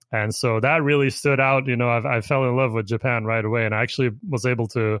 And so that really stood out. I fell in love with Japan right away. And I actually was able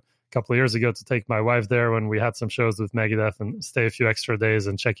to, a couple of years ago, to take my wife there when we had some shows with Megadeth and stay a few extra days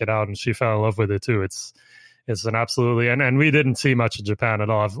and check it out. And she fell in love with it too. It's an absolutely, and we didn't see much of Japan at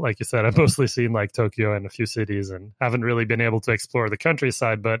all. Like you said, I've mostly seen like Tokyo and a few cities and haven't really been able to explore the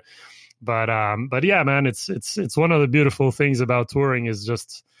countryside. But yeah, man, it's one of the beautiful things about touring is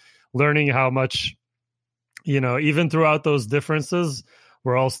just learning how much, even throughout those differences,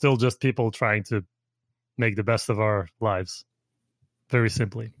 we're all still just people trying to make the best of our lives. Very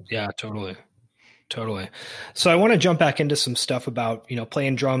simply. Yeah, totally. So I want to jump back into some stuff about,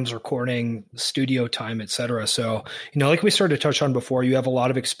 playing drums, recording, studio time, et cetera. So, like we started to touch on before, you have a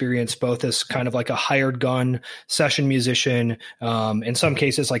lot of experience, both as kind of like a hired gun session musician. In some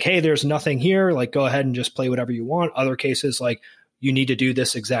cases, like, hey, there's nothing here, like go ahead and just play whatever you want. Other cases, like you need to do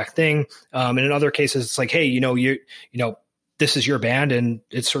this exact thing. And in other cases, it's like, hey, this is your band and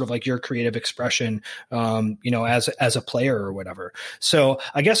it's sort of like your creative expression, as a player or whatever. So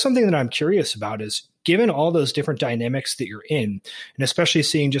I guess something that I'm curious about is, given all those different dynamics that you're in, and especially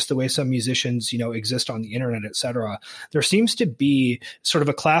seeing just the way some musicians, exist on the internet, et cetera, there seems to be sort of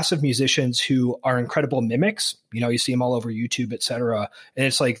a class of musicians who are incredible mimics. You see them all over YouTube, et cetera. And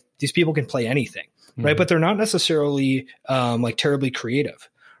it's like, these people can play anything, right? But they're not necessarily like terribly creative.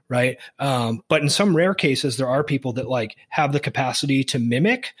 Right. But in some rare cases, there are people that like have the capacity to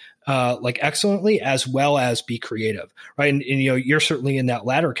mimic like excellently as well as be creative. Right. And you're certainly in that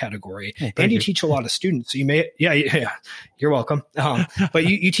latter category. And you teach a lot of students. So you may. Yeah. You're welcome. But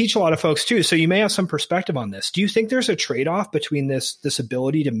you teach a lot of folks, too. So you may have some perspective on this. Do you think there's a trade off between this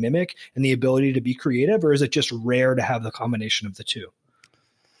ability to mimic and the ability to be creative? Or is it just rare to have the combination of the two?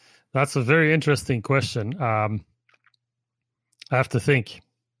 That's a very interesting question. I have to think.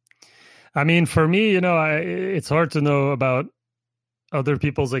 For me, it's hard to know about other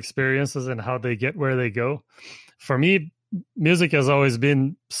people's experiences and how they get where they go. For me, music has always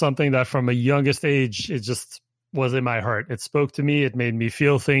been something that from a youngest age, it just was in my heart. It spoke to me. It made me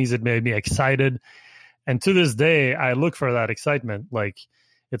feel things. It made me excited. And to this day, I look for that excitement. Like,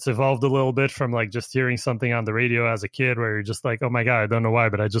 it's evolved a little bit from like just hearing something on the radio as a kid where you're just like, oh my God, I don't know why,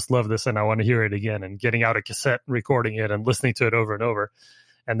 but I just love this and I want to hear it again, and getting out a cassette, recording it and listening to it over and over.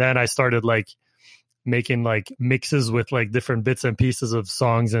 And then I started like making like mixes with like different bits and pieces of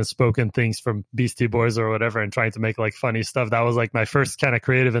songs and spoken things from Beastie Boys or whatever, and trying to make like funny stuff. That was like my first kind of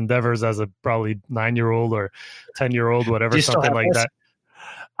creative endeavors as a probably 9-year-old or 10-year-old, whatever, something like that.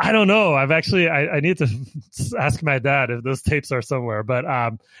 I don't know. I need to ask my dad if those tapes are somewhere, but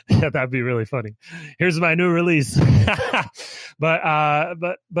yeah, that'd be really funny. Here's my new release.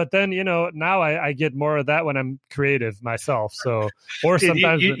 but then, now I get more of that when I'm creative myself. So, or Dude,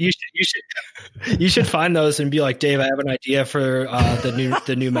 sometimes you should find those and be like, Dave, I have an idea for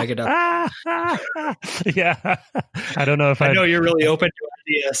the new Megadeth. Yeah. I don't know if I know you're really open to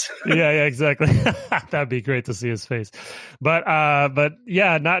ideas. Yeah, exactly. That'd be great to see his face. But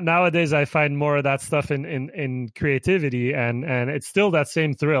yeah, not nowadays I find more of that stuff in creativity, and it's still that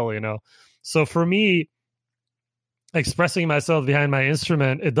same thrill, So for me, expressing myself behind my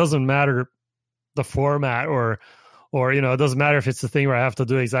instrument, it doesn't matter the format or it doesn't matter if it's a thing where I have to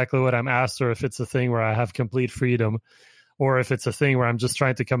do exactly what I'm asked, or if it's a thing where I have complete freedom, or if it's a thing where I'm just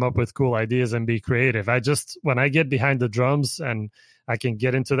trying to come up with cool ideas and be creative. When I get behind the drums and I can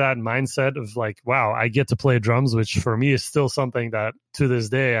get into that mindset of like, wow, I get to play drums, which for me is still something that to this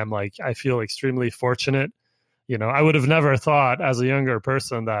day, I'm like, I feel extremely fortunate. I would have never thought as a younger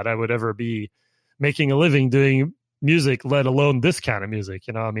person that I would ever be making a living doing music, let alone this kind of music.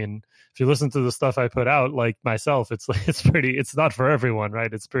 I mean, if you listen to the stuff I put out, like myself, it's not for everyone,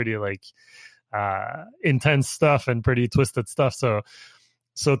 right? It's pretty like intense stuff and pretty twisted stuff. So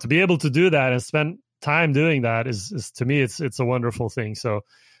to be able to do that and spend time doing that is to me, it's a wonderful thing. So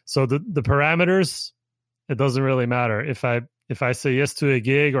the parameters, it doesn't really matter. If I say yes to a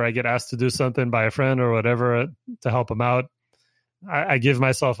gig, or I get asked to do something by a friend or whatever to help them out, I give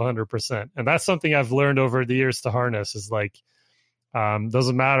myself 100%. And that's something I've learned over the years to harness, is like,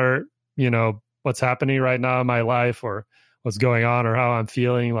 doesn't matter, what's happening right now in my life or what's going on or how I'm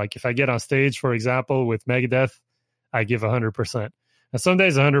feeling. Like if I get on stage, for example, with Megadeth, I give 100%. And some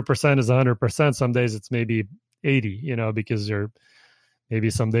days 100% is 100%. Some days it's maybe 80, because maybe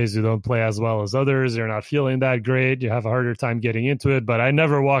some days you don't play as well as others. You're not feeling that great. You have a harder time getting into it. But I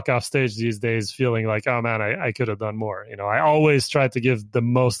never walk off stage these days feeling like, oh man, I could have done more. I always try to give the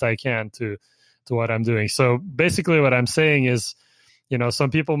most I can to what I'm doing. So basically what I'm saying is,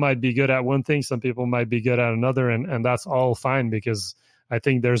 some people might be good at one thing, some people might be good at another, and that's all fine, because I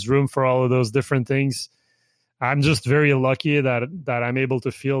think there's room for all of those different things. I'm just very lucky that I'm able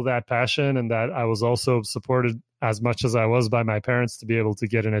to feel that passion, and that I was also supported as much as I was by my parents to be able to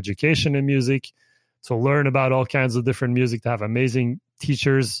get an education in music, to learn about all kinds of different music, to have amazing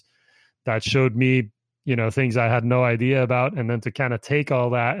teachers that showed me, things I had no idea about, and then to kind of take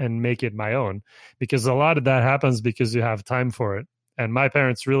all that and make it my own, because a lot of that happens because you have time for it. And my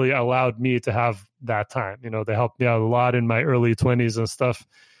parents really allowed me to have that time. They helped me out a lot in my early 20s and stuff,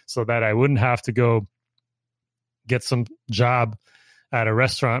 so that I wouldn't have to go get some job at a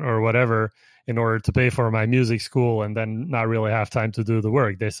restaurant or whatever in order to pay for my music school and then not really have time to do the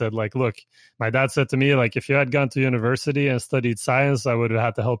work. They said, like, look, my dad said to me, like, if you had gone to university and studied science, I would have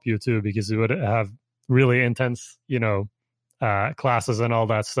had to help you too, because you would have really intense, classes and all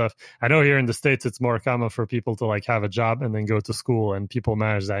that stuff. I know here in the States, it's more common for people to like have a job and then go to school, and people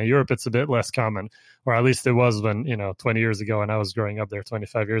manage that. In Europe, it's a bit less common, or at least it was when, 20 years ago when I was growing up there,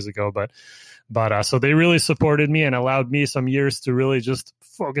 25 years ago. But so they really supported me and allowed me some years to really just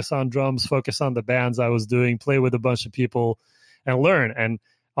focus on drums, focus on the bands I was doing, play with a bunch of people and learn. And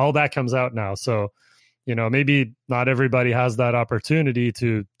all that comes out now. So, maybe not everybody has that opportunity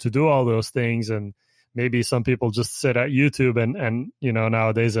to do all those things. And maybe some people just sit at YouTube and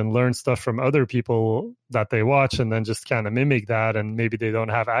nowadays and learn stuff from other people that they watch, and then just kind of mimic that. And maybe they don't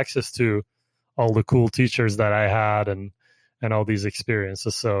have access to all the cool teachers that I had and all these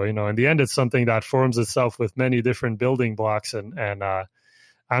experiences. So, in the end, it's something that forms itself with many different building blocks. And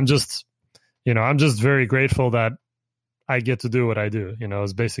I'm just very grateful that I get to do what I do,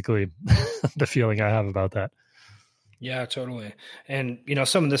 is basically the feeling I have about that. Yeah, totally. And,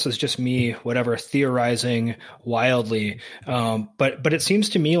 some of this is just me, whatever, theorizing wildly. But it seems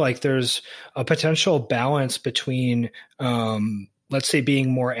to me like there's a potential balance between, let's say, being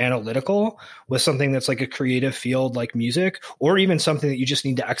more analytical with something that's like a creative field like music, or even something that you just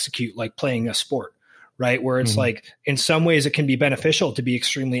need to execute, like playing a sport, right? Where it's like, in some ways it can be beneficial to be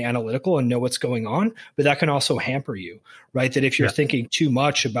extremely analytical and know what's going on, but that can also hamper you, right? That if you're thinking too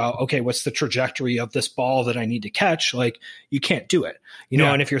much about, okay, what's the trajectory of this ball that I need to catch? Like, you can't do it,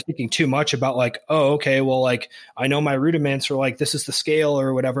 and if you're thinking too much about like, oh, okay, well, like I know my rudiments, or like, this is the scale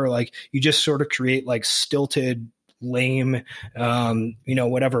or whatever, like you just sort of create like stilted, lame,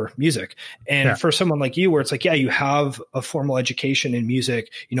 whatever music. And for someone like you, where it's like, you have a formal education in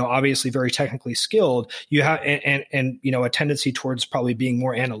music, obviously very technically skilled, you have, and a tendency towards probably being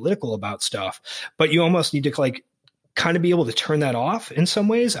more analytical about stuff, but you almost need to like kind of be able to turn that off in some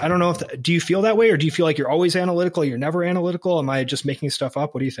ways? I don't know do you feel that way, or do you feel like you're always analytical? You're never analytical. Am I just making stuff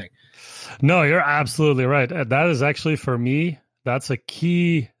up? What do you think? No, you're absolutely right. That is actually, for me, that's a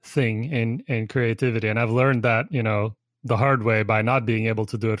key thing in creativity. And I've learned that, the hard way by not being able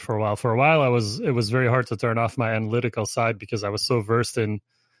to do it for a while. For a while, it was very hard to turn off my analytical side because I was so versed in,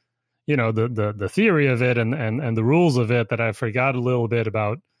 the theory of it and the rules of it that I forgot a little bit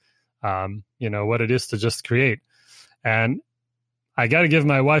about, what it is to just create. And I got to give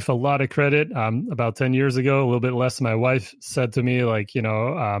my wife a lot of credit. About 10 years ago, a little bit less, my wife said to me, like,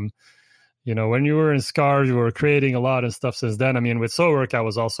 when you were in Scars, you were creating a lot and stuff since then. I mean, with Soulwork, I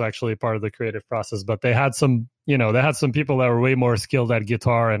was also actually part of the creative process, but they had some people that were way more skilled at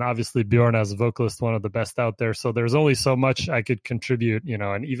guitar, and obviously Bjorn as a vocalist, one of the best out there. So there's only so much I could contribute,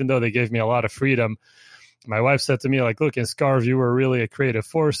 and even though they gave me a lot of freedom, my wife said to me, like, look, in Scarves, you were really a creative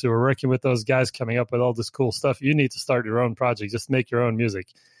force. You were working with those guys, coming up with all this cool stuff. You need to start your own project. Just make your own music.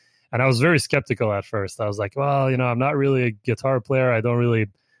 And I was very skeptical at first. I was like, well, I'm not really a guitar player. I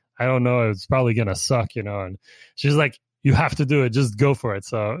don't know. It's probably going to suck, And she's like, you have to do it. Just go for it.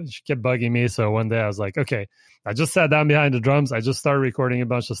 So she kept bugging me. So one day I was like, okay, I just sat down behind the drums. I just started recording a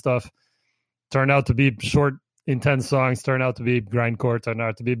bunch of stuff. Turned out to be short, intense songs, turned out to be grindcore, turned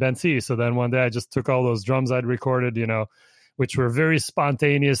out to be Ben C. So then one day I just took all those drums I'd recorded, which were very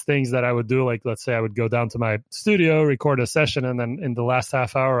spontaneous things that I would do. Like, let's say I would go down to my studio, record a session, and then in the last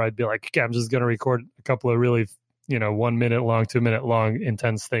half hour, I'd be like, okay, I'm just going to record a couple of really 1 minute long, 2 minute long,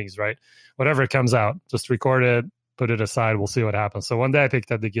 intense things, right? Whatever comes out, just record it, put it aside. We'll see what happens. So one day I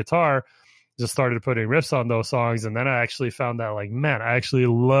picked up the guitar, just started putting riffs on those songs. And then I actually found that, like, man, I actually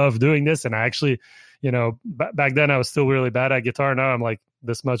love doing this. And I actually, back then I was still really bad at guitar. Now I'm like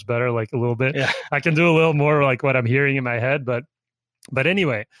this much better, like a little bit. Yeah. I can do a little more like what I'm hearing in my head. But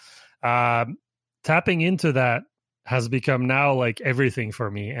anyway, tapping into that has become now like everything for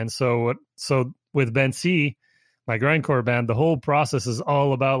me. And so with Ben C, my grindcore band, the whole process is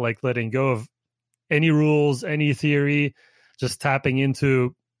all about like letting go of any rules, any theory, just tapping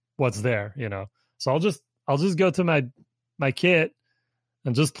into what's there, So I'll just go to my kit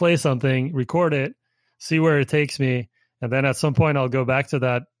and just play something, record it, see where it takes me, and then at some point I'll go back to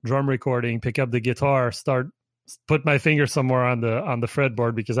that drum recording, pick up the guitar, put my finger somewhere on the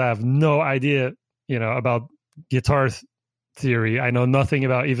fretboard because I have no idea, about guitar theory. I know nothing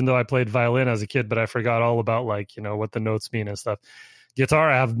about, even though I played violin as a kid, but I forgot all about like, what the notes mean and stuff.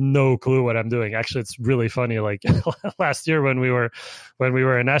 Guitar, I have no clue what I'm doing. Actually, it's really funny. Like last year when we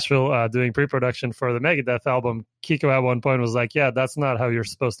were in Nashville doing pre-production for the Megadeth album, Kiko at one point was like, yeah, that's not how you're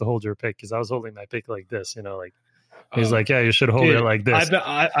supposed to hold your pick, because I was holding my pick like this, like he's like, yeah, you should hold it like this.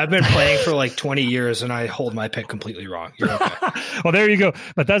 I've been playing for like 20 years and I hold my pick completely wrong. You're okay. Well, there you go.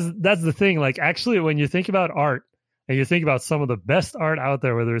 But that's the thing. Like, actually, when you think about art, and you think about some of the best art out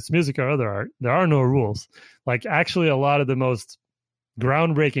there, whether it's music or other art, there are no rules. Like, actually, a lot of the most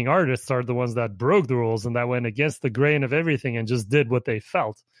groundbreaking artists are the ones that broke the rules and that went against the grain of everything and just did what they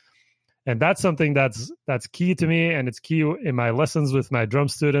felt. And that's something that's key to me, and it's key in my lessons with my drum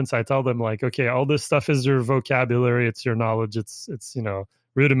students. I tell them, like, okay, all this stuff is your vocabulary, it's your knowledge, it's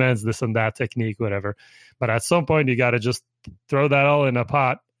rudiments, this and that, technique, whatever. But at some point, you got to just throw that all in a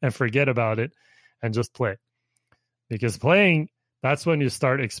pot and forget about it and just play. Because playing, that's when you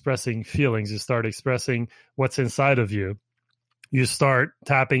start expressing feelings. You start expressing what's inside of you. You start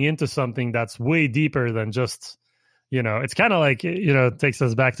tapping into something that's way deeper than just, it's kind of like, it takes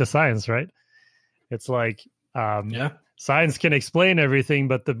us back to science, right? It's like, science can explain everything,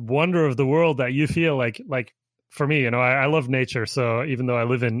 but the wonder of the world that you feel like for me, I love nature. So even though I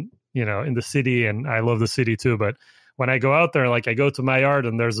live in the city, and I love the city too, but when I go out there, like I go to my yard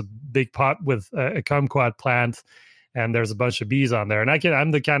and there's a big pot with a kumquat plant, and there's a bunch of bees on there. And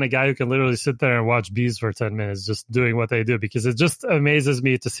I'm the kind of guy who can literally sit there and watch bees for 10 minutes, just doing what they do, because it just amazes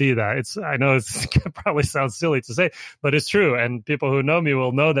me to see that. I know it probably sounds silly to say, but it's true. And people who know me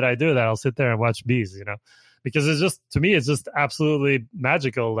will know that I do that. I'll sit there and watch bees, because it's just, to me, it's just absolutely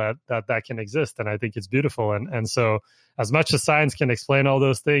magical that can exist. And I think it's beautiful. And so as much as science can explain all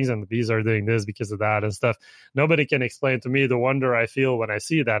those things, and the bees are doing this because of that and stuff, nobody can explain to me the wonder I feel when I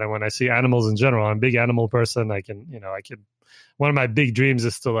see that. And when I see animals in general, I'm a big animal person. One of my big dreams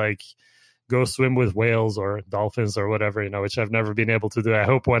is to like go swim with whales or dolphins or whatever, which I've never been able to do. I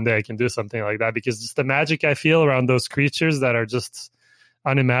hope one day I can do something like that, because just the magic I feel around those creatures that are just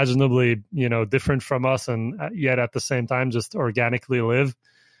unimaginably, different from us, and yet at the same time just organically live.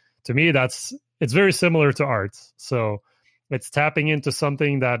 To me, it's very similar to art. So it's tapping into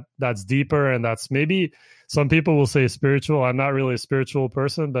something that's deeper, and that's, maybe some people will say spiritual. I'm not really a spiritual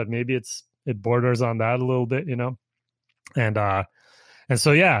person, but maybe it borders on that a little bit, And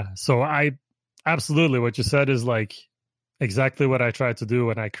so I absolutely, what you said is like exactly what I try to do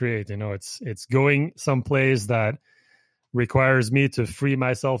when I create. It's going someplace that requires me to free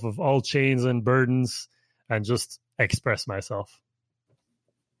myself of all chains and burdens and just express myself.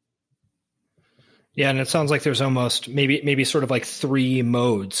 Yeah, and it sounds like there's almost maybe sort of like three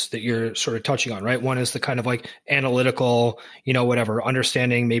modes that you're sort of touching on, right? One is the kind of like analytical, whatever,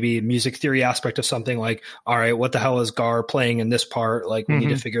 understanding maybe music theory aspect of something, like, all right, what the hell is Gar playing in this part? Like, we need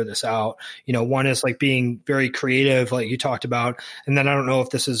to figure this out. One is like being very creative, like you talked about. And then I don't know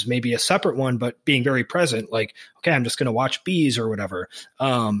if this is maybe a separate one, but being very present, like, okay, I'm just going to watch bees or whatever.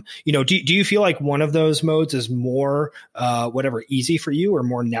 Do you feel like one of those modes is more, easy for you or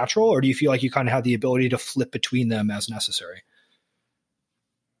more natural? Or do you feel like you kind of have the ability to flip between them as necessary?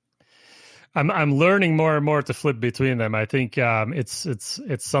 I'm learning more and more to flip between them. I think it's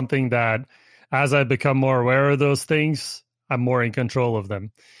something that as I become more aware of those things, I'm more in control of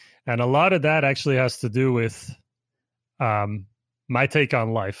them. And a lot of that actually has to do with my take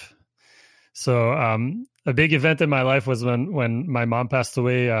on life. So a big event in my life was when my mom passed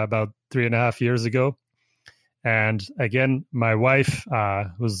away about 3.5 years ago. And again, my wife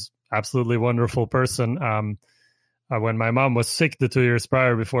was absolutely wonderful person. When my mom was sick the 2 years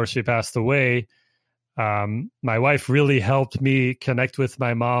prior before she passed away, my wife really helped me connect with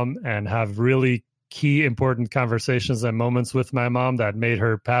my mom and have really key important conversations and moments with my mom that made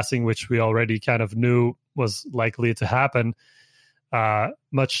her passing, which we already kind of knew was likely to happen,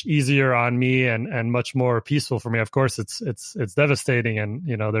 much easier on me and much more peaceful for me. Of course, it's devastating, and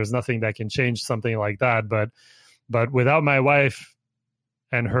there's nothing that can change something like that. But without my wife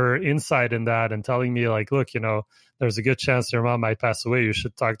and her insight in that and telling me like, look, there's a good chance your mom might pass away. You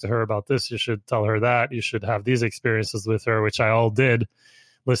should talk to her about this. You should tell her that. You should have these experiences with her, which I all did,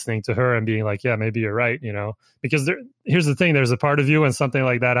 listening to her and being like, yeah, maybe you're right, because here's the thing. There's a part of you when something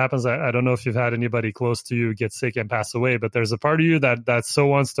like that happens. I don't know if you've had anybody close to you get sick and pass away, but there's a part of you that so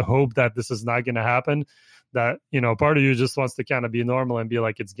wants to hope that this is not going to happen, that, part of you just wants to kind of be normal and be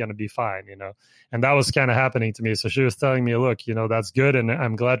like, it's going to be fine, and that was kind of happening to me. So she was telling me, look, that's good. And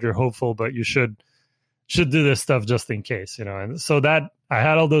I'm glad you're hopeful, but you should do this stuff just in case, and so that I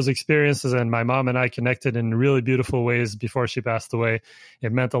had all those experiences, and my mom and I connected in really beautiful ways before she passed away.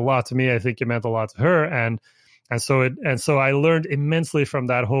 It meant a lot to me. I think it meant a lot to her. And so I learned immensely from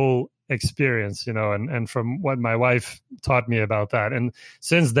that whole experience, and from what my wife taught me about that. And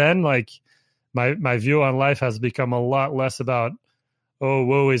since then, like, my view on life has become a lot less about, oh,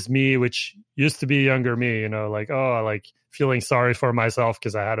 woe is me, which used to be younger me, like, oh, like feeling sorry for myself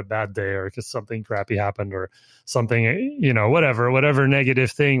because I had a bad day or because something crappy happened or something, whatever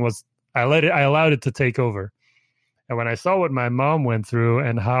negative thing was, I allowed it to take over. And when I saw what my mom went through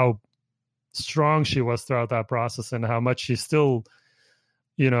and how strong she was throughout that process and how much she still,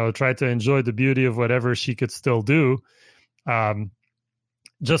 tried to enjoy the beauty of whatever she could still do,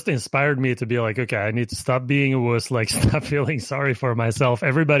 just inspired me to be like, okay, I need to stop being a wuss, like stop feeling sorry for myself.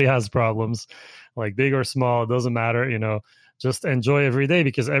 Everybody has problems, like big or small, it doesn't matter, just enjoy every day,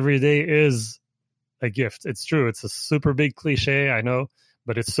 because every day is a gift. It's true. It's a super big cliche, I know,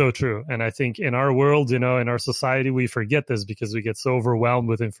 but it's so true. And I think in our world, in our society, we forget this because we get so overwhelmed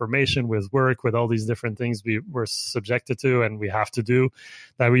with information, with work, with all these different things we're subjected to and we have to do,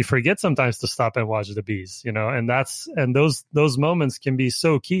 that we forget sometimes to stop and watch the bees, and those moments can be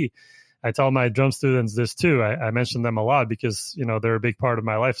so key. I tell my drum students this too. I mention them a lot because, they're a big part of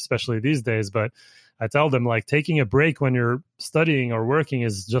my life, especially these days. But I tell them, like, taking a break when you're studying or working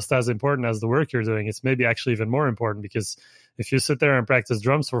is just as important as the work you're doing. It's maybe actually even more important, because if you sit there and practice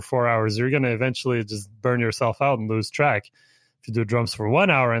drums for 4 hours, you're going to eventually just burn yourself out and lose track. If you do drums for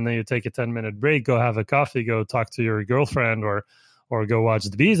 1 hour and then you take a 10-minute break, go have a coffee, go talk to your girlfriend or go watch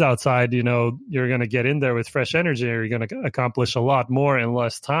the bees outside, you're going to get in there with fresh energy. You're going to accomplish a lot more in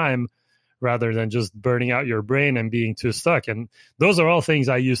less time, rather than just burning out your brain and being too stuck. And those are all things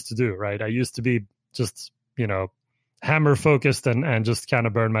I used to do, right? I used to be just, hammer focused and just kind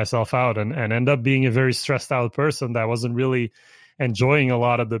of burn myself out and end up being a very stressed out person that wasn't really enjoying a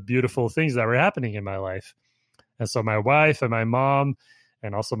lot of the beautiful things that were happening in my life. And so my wife and my mom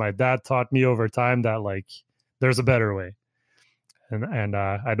and also my dad taught me over time that, like, there's a better way. And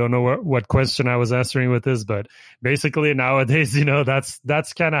I don't know what question I was answering with this, but basically nowadays,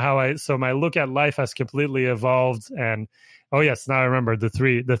 that's kind of how so my look at life has completely evolved. And oh yes, now I remember the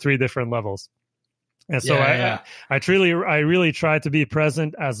three different levels. And so I really try to be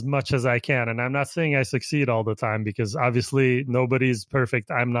present as much as I can. And I'm not saying I succeed all the time, because obviously nobody's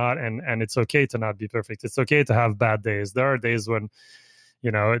perfect. I'm not, and it's okay to not be perfect. It's okay to have bad days. There are days when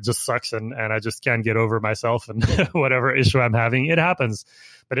it just sucks, and I just can't get over myself and whatever issue I'm having. It happens,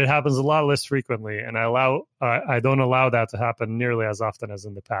 but it happens a lot less frequently, and I don't allow that to happen nearly as often as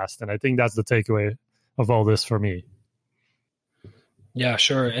in the past. And I think that's the takeaway of all this for me. Yeah,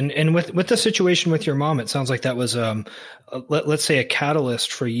 sure. And with the situation with your mom, it sounds like that was, let's say, a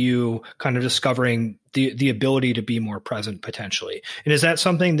catalyst for you kind of discovering the ability to be more present potentially. And is that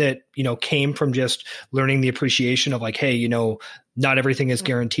something that, came from just learning the appreciation of like, hey, not everything is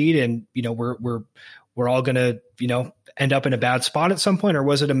guaranteed, and, we're all going to, end up in a bad spot at some point? Or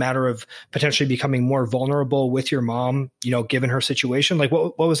was it a matter of potentially becoming more vulnerable with your mom, given her situation? Like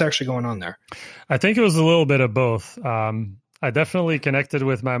what was actually going on there? I think it was a little bit of both. I definitely connected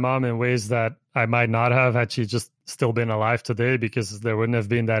with my mom in ways that I might not have had she just still been alive today, because there wouldn't have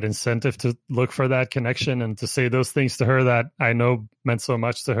been that incentive to look for that connection and to say those things to her that I know meant so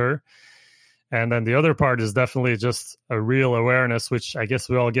much to her. And then the other part is definitely just a real awareness, which I guess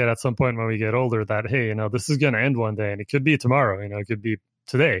we all get at some point when we get older, that, hey, this is going to end one day, and it could be tomorrow, it could be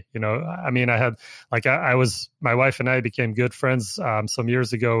today. I mean, I had my wife and I became good friends some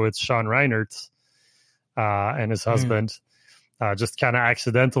years ago with Sean Reinert and his husband. Just kind of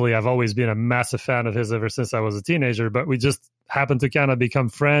accidentally. I've always been a massive fan of his ever since I was a teenager, but we just happened to kind of become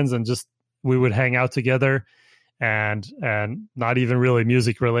friends, and just we would hang out together, and not even really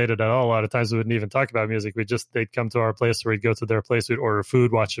music related at all. A lot of times we wouldn't even talk about music. They'd come to our place, or we'd go to their place, we'd order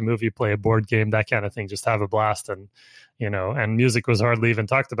food, watch a movie, play a board game, that kind of thing, just have a blast. And, and music was hardly even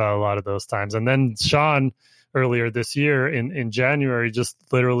talked about a lot of those times. And then Sean earlier this year in January, just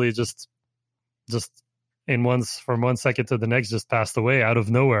literally just from one second to the next, just passed away out of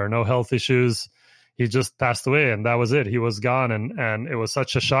nowhere. No health issues. He just passed away, and that was it. He was gone, and it was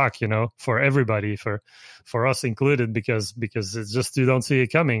such a shock, for everybody, for us included, because it's just, you don't see it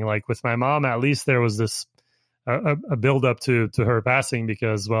coming. Like with my mom, at least there was this a build up to her passing,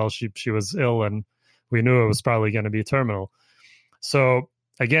 because, well, she was ill, and we knew it was probably going to be terminal. So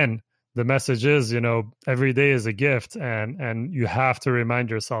again, the message is, every day is a gift, and you have to remind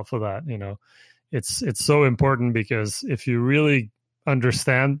yourself of that. It's so important, because if you really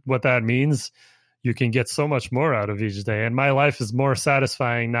understand what that means, you can get so much more out of each day. And my life is more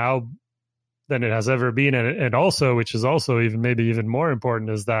satisfying now than it has ever been. And also, which is also even more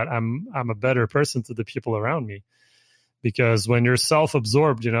important, is that I'm a better person to the people around me. Because when you're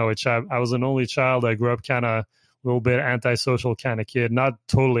self-absorbed, which I was an only child, I grew up kind of a little bit antisocial kind of kid, not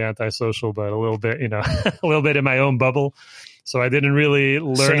totally antisocial, but a little bit, a little bit in my own bubble. So I didn't really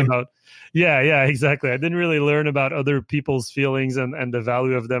learn about. Yeah, exactly. I didn't really learn about other people's feelings and the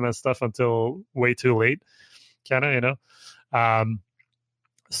value of them and stuff until way too late, kind of,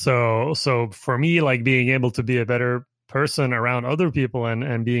 So for me, like, being able to be a better person around other people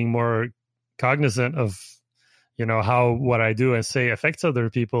and being more cognizant of, how what I do and say affects other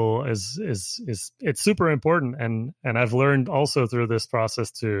people is it's super important. And I've learned also through this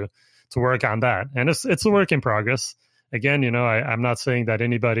process to work on that. And it's a work in progress. Again, I'm not saying that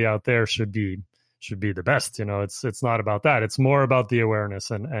anybody out there should be the best. It's not about that. It's more about the awareness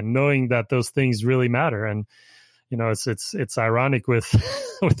and knowing that those things really matter. And it's ironic with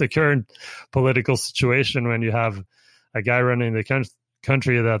with the current political situation, when you have a guy running the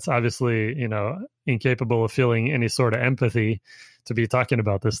country that's obviously incapable of feeling any sort of empathy, to be talking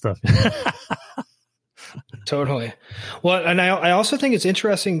about this stuff. Totally. Well, and I also think it's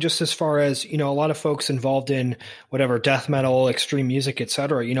interesting, just as far as, a lot of folks involved in whatever death metal, extreme music, et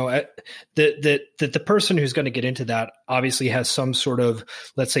cetera, that the person who's going to get into that obviously has some sort of,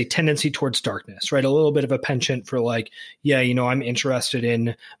 let's say, tendency towards darkness, right? A little bit of a penchant for like, I'm interested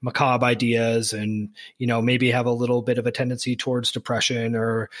in macabre ideas, and, maybe have a little bit of a tendency towards depression,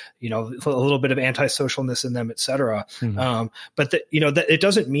 or, a little bit of antisocialness in them, et cetera. Mm-hmm. But that it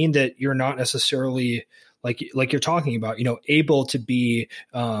doesn't mean that you're not necessarily like you're talking about, able to be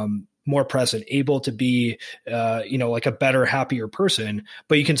more present, able to be, like a better, happier person,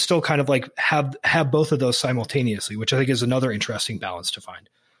 but you can still kind of like have both of those simultaneously, which I think is another interesting balance to find.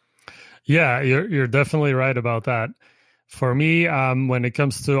 Yeah, you're definitely right about that. For me, when it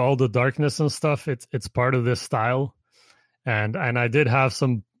comes to all the darkness and stuff, it's part of this style. And I did have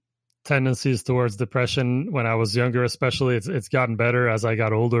some tendencies towards depression when I was younger, especially. It's gotten better as I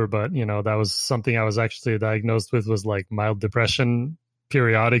got older, but that was something I was actually diagnosed with, was like mild depression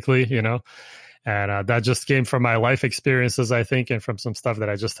periodically, and that just came from my life experiences, I think, and from some stuff that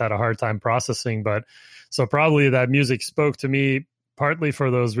I just had a hard time processing. But so probably that music spoke to me partly for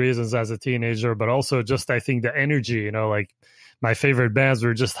those reasons as a teenager, but also just, I think, the energy, like my favorite bands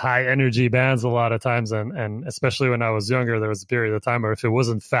were just high energy bands a lot of times. And especially when I was younger, there was a period of time where if it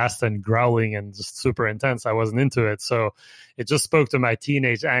wasn't fast and growling and just super intense, I wasn't into it. So it just spoke to my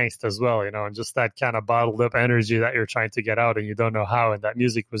teenage angst as well, and just that kind of bottled up energy that you're trying to get out and you don't know how. And that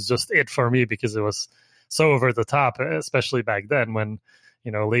music was just it for me because it was so over the top, especially back then when,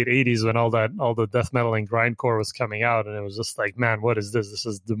 late 80s when all the death metal and grindcore was coming out. And it was just like, man, what is this? This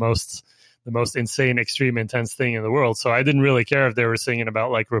is the most insane, extreme, intense thing in the world. So I didn't really care if they were singing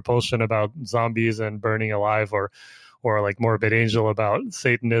about like Repulsion about zombies and burning alive, or like Morbid Angel about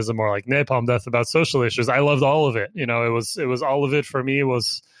Satanism, or like Napalm Death about social issues. I loved all of it. It was all of it for me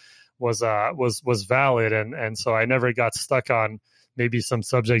was valid. And so I never got stuck on maybe some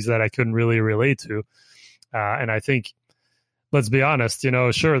subjects that I couldn't really relate to. And I think, let's be honest,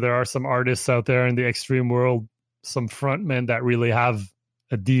 sure, there are some artists out there in the extreme world, some frontmen that really have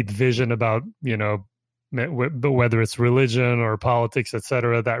a deep vision about, whether it's religion or politics,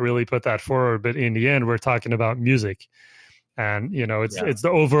 etc., that really put that forward. But in the end, we're talking about music. And, it's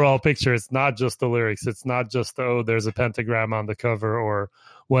the overall picture. It's not just the lyrics. It's not just, there's a pentagram on the cover or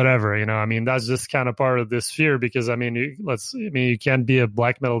whatever, that's just kind of part of this sphere because, you can't be a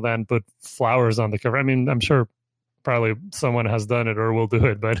black metal band, put flowers on the cover. I'm sure probably someone has done it or will do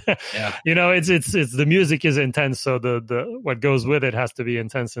it, but yeah. It's the music is intense. So the what goes with it has to be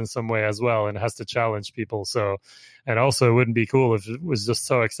intense in some way as well. And it has to challenge people. So, and also it wouldn't be cool if it was just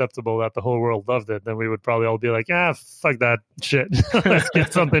so acceptable that the whole world loved it. Then we would probably all be like, fuck that shit. Let's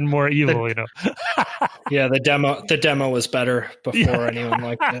get something more evil, Yeah. The demo was better before anyone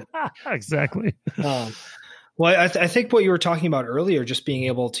liked it. Exactly. Well, I think what you were talking about earlier, just being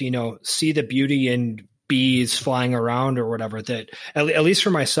able to, see the beauty in bees flying around or whatever, that at least for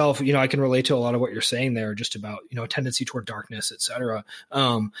myself, I can relate to a lot of what you're saying there, just about, a tendency toward darkness, et cetera.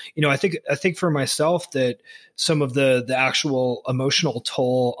 I think for myself that some of the actual emotional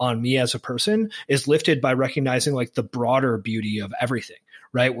toll on me as a person is lifted by recognizing like the broader beauty of everything,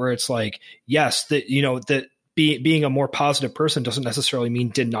 right? Where it's like, yes, that being a more positive person doesn't necessarily mean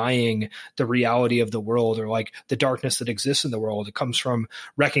denying the reality of the world or like the darkness that exists in the world. It comes from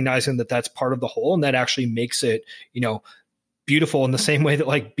recognizing that that's part of the whole, and that actually makes it, beautiful in the same way that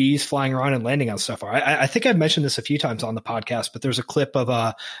like bees flying around and landing on stuff are. I think I've mentioned this a few times on the podcast, but there's a clip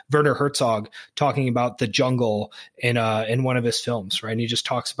of Werner Herzog talking about the jungle in one of his films, right? And he just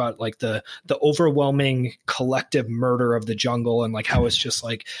talks about like the overwhelming collective murder of the jungle and like how it's just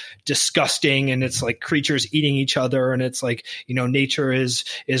like disgusting, and it's like creatures eating each other, and it's like, nature is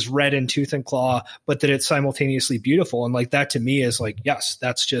red in tooth and claw, but that it's simultaneously beautiful. And like that to me is like, yes,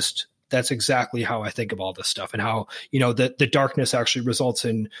 that's exactly how I think of all this stuff, and how, the darkness actually results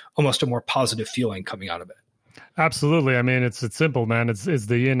in almost a more positive feeling coming out of it. Absolutely. It's simple, man. It's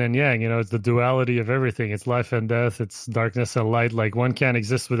the yin and yang, it's the duality of everything. It's life and death. It's darkness and light. Like one can't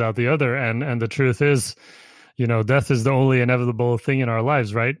exist without the other. And the truth is, death is the only inevitable thing in our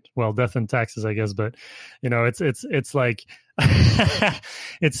lives, right? Well, death and taxes, I guess, but it's like,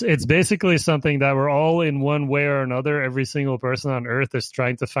 it's basically something that we're all in one way or another. Every single person on earth is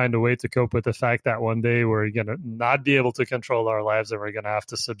trying to find a way to cope with the fact that one day we're going to not be able to control our lives, and we're going to have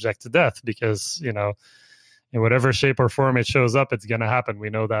to subject to death because, in whatever shape or form it shows up, it's going to happen. We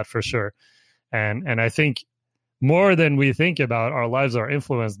know that for sure. And I think more than we think about, our lives are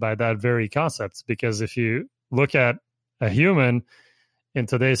influenced by that very concept, because if you look at a human in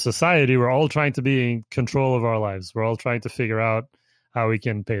today's society, we're all trying to be in control of our lives. We're all trying to figure out how we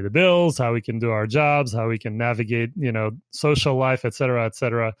can pay the bills, how we can do our jobs, how we can navigate, social life, et cetera, et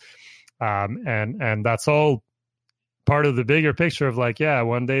cetera. And that's all part of the bigger picture of like, yeah,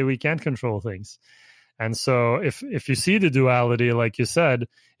 one day we can't control things. And so if you see the duality, like you said,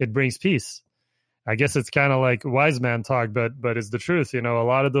 it brings peace. I guess it's kind of like wise man talk, but it's the truth. A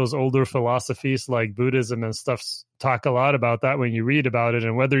lot of those older philosophies like Buddhism and stuff talk a lot about that when you read about it.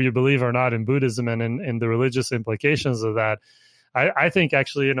 And whether you believe or not in Buddhism and in the religious implications of that, I think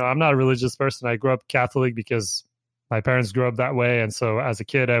actually, I'm not a religious person. I grew up Catholic because my parents grew up that way. And so as a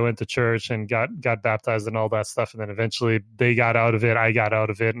kid, I went to church and got baptized and all that stuff. And then eventually they got out of it. I got out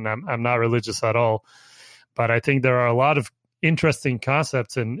of it. And I'm not religious at all. But I think there are a lot of interesting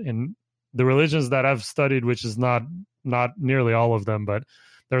concepts in the religions that I've studied, which is not nearly all of them, but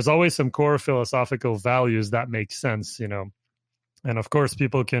there's always some core philosophical values that make sense, And of course,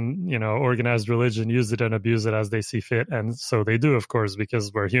 people can, organize religion, use it and abuse it as they see fit. And so they do, of course,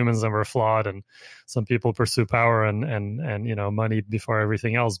 because we're humans and we're flawed. And some people pursue power and money before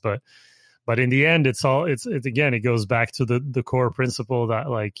everything else. But in the end, it's again, it goes back to the core principle that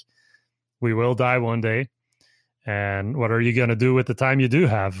like we will die one day. And what are you going to do with the time you do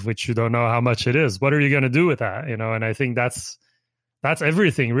have, which you don't know how much it is? What are you going to do with that? And I think that's that's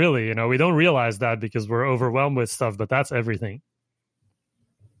everything, really. You know, we don't realize that because we're overwhelmed with stuff, but that's everything.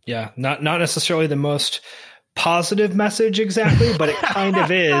 Yeah, not necessarily the most positive message exactly, but it kind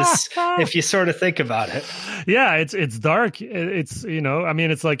of is if you sort of think about it. Yeah, it's dark. It's, you know, I mean,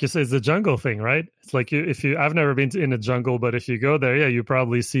 it's like you say, it's the jungle thing, right? It's like I've never been in a jungle, but if you go there, yeah, you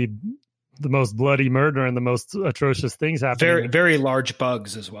probably see the most bloody murder and the most atrocious things happening. Very, very large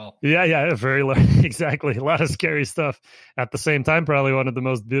bugs as well. Yeah, very large. Exactly. A lot of scary stuff. At the same time, probably one of the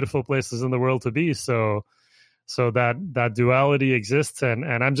most beautiful places in the world to be. So that duality exists, and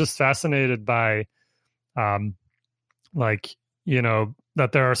I'm just fascinated by, like, you know,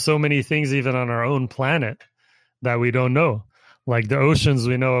 that there are so many things even on our own planet that we don't know. Like the oceans,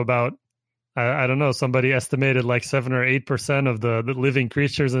 we know about. I don't know. Somebody estimated like 7 or 8% of the living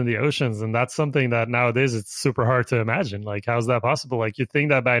creatures in the oceans, and that's something that nowadays it's super hard to imagine. Like, how's that possible? Like, you'd think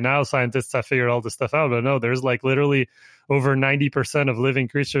that by now scientists have figured all this stuff out, but no, there's like literally over 90% of living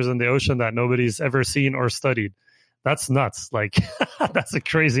creatures in the ocean that nobody's ever seen or studied. That's nuts. Like, that's a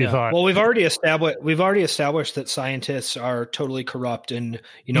crazy thought. Well, we've already established that scientists are totally corrupt, and,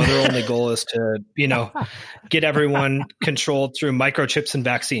 you know, their only goal is to, you know, get everyone controlled through microchips and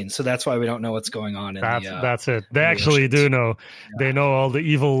vaccines. So that's why we don't know what's going on. That's it. They actually do know. Yeah. They know all the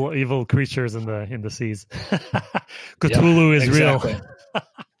evil creatures in the seas. Cthulhu is exactly. real.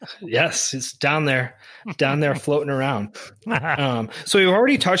 Yes, it's down there floating around. So we've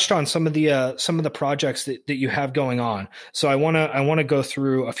already touched on some of the projects that you have going on. So I want to go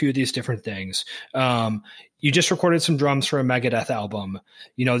through a few of these different things. You just recorded some drums for a Megadeth album.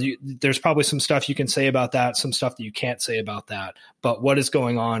 You know, there's probably some stuff you can say about that, some stuff that you can't say about that. But what is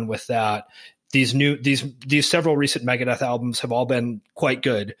going on with that? These several recent Megadeth albums have all been quite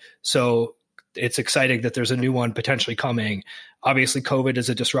good. So it's exciting that there's a new one potentially coming. Obviously, COVID is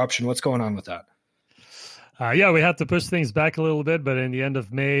a disruption. What's going on with that? Yeah, we had to push things back a little bit, but in the end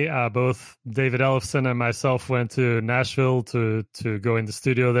of May, both David Ellefson and myself went to Nashville to go in the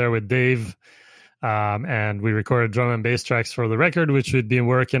studio there with Dave, and we recorded drum and bass tracks for the record, which we'd been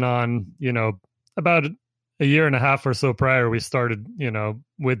working on, you know, about a year and a half or so prior. We started, you know,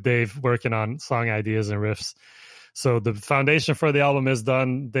 with Dave working on song ideas and riffs. So the foundation for the album is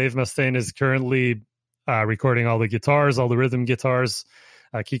done. Dave Mustaine is currently recording all the guitars, all the rhythm guitars.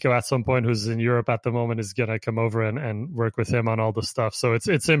 Kiko, at some point, who's in Europe at the moment, is going to come over and work with him on all the stuff. So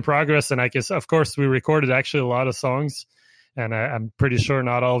it's in progress. And I guess, of course, we recorded actually a lot of songs, and I'm pretty sure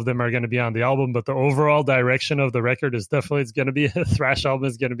not all of them are going to be on the album. But the overall direction of the record is definitely, it's going to be a thrash album.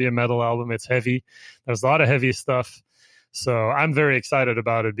 It's going to be a metal album. It's heavy. There's a lot of heavy stuff. So I'm very excited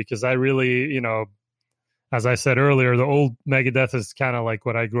about it because I really, you know, as I said earlier, the old Megadeth is kind of like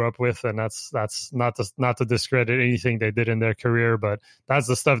what I grew up with, and that's not to discredit anything they did in their career, but that's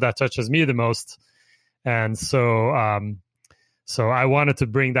the stuff that touches me the most. And so I wanted to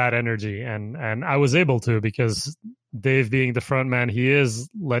bring that energy, and I was able to, because Dave, being the front man he is,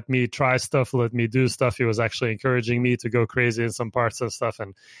 let me try stuff, let me do stuff. He was actually encouraging me to go crazy in some parts of stuff,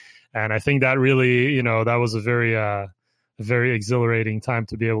 and I think that really, you know, that was a very exhilarating time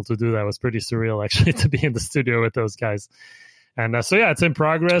to be able to do that. It was pretty surreal, actually, to be in the studio with those guys. And so, yeah, it's in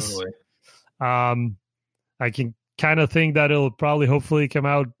progress. Totally. I can kind of think that it'll probably hopefully come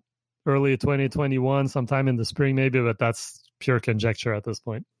out early 2021, sometime in the spring maybe, but that's pure conjecture at this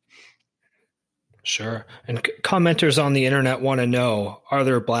point. Sure. And commenters on the internet want to know, are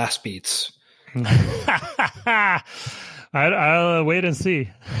there blast beats? I'll wait and see.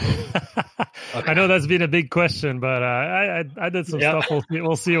 Okay. I know that's been a big question, but I did some stuff.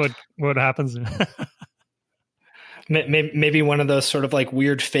 We'll see what happens. Maybe one of those sort of like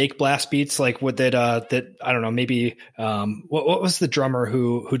weird fake blast beats, like what that I don't know. Maybe what was the drummer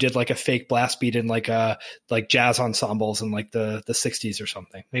who did like a fake blast beat in like jazz ensembles in like the 60s or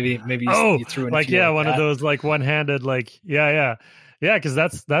something? Maybe you threw in like one of those like one-handed Yeah, because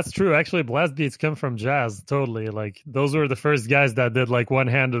that's true. Actually, blast beats come from jazz, totally. Like, those were the first guys that did like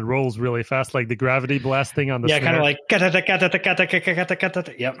one-handed rolls really fast, like the gravity blasting on the snare. Kind of like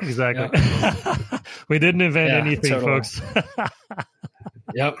yep, exactly. Yep. We didn't invent anything, totally. Folks.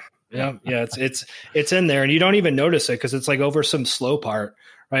 Yep. Yeah, it's in there, and you don't even notice it because it's like over some slow part,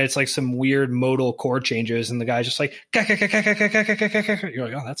 right? It's like some weird modal chord changes, and the guy's just like, you're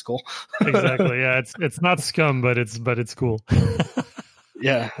like, oh, that's cool. Exactly. Yeah, it's not scum, but it's cool.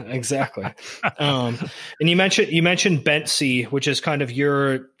 Yeah, exactly. And you mentioned Bent C, which is kind of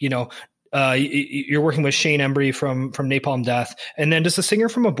your, you're working with Shane Embry from Napalm Death, and then does the singer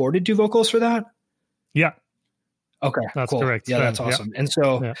from Aborted do vocals for that? Yeah. Okay, that's cool. correct. Yeah, that's awesome. Yeah. And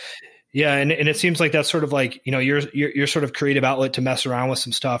so, Yeah. And it seems like that's sort of like, your sort of creative outlet to mess around with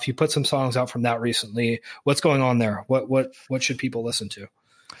some stuff. You put some songs out from that recently. What's going on there? What should people listen to?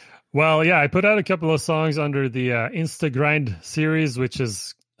 Well, yeah, I put out a couple of songs under the Instagrind series, which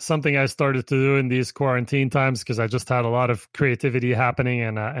is something I started to do in these quarantine times because I just had a lot of creativity happening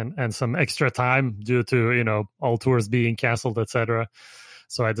and some extra time due to, all tours being canceled, etc.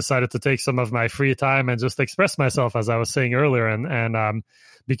 So I decided to take some of my free time and just express myself, as I was saying earlier. And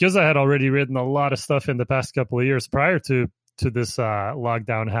because I had already written a lot of stuff in the past couple of years prior to this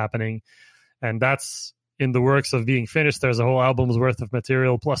lockdown happening, and that's in the works of being finished. There's a whole album's worth of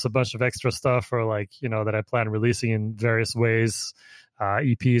material plus a bunch of extra stuff for that I plan releasing in various ways,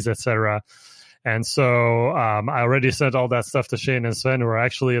 EPs, etc. And so I already sent all that stuff to Shane and Sven, who are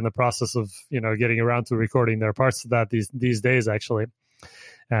actually in the process of getting around to recording their parts of that these days actually.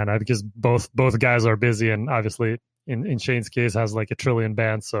 And because both guys are busy, and obviously in Shane's case has like a trillion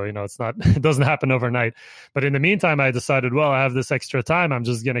bands, so it doesn't happen overnight. But in the meantime, I decided, well, I have this extra time, I'm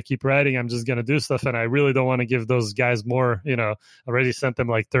just gonna keep writing, I'm just gonna do stuff, and I really don't want to give those guys more. Already sent them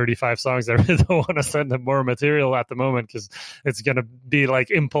like 35 songs. I really don't want to send them more material at the moment because it's gonna be like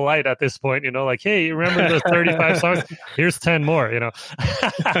impolite at this point. Like, hey, remember those 35 songs? Here's 10 more.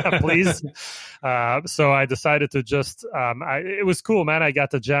 Please. So I decided to just it was cool, man. I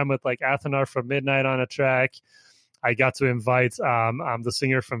got to jam with like Athanar from Midnight on a track. I got to invite the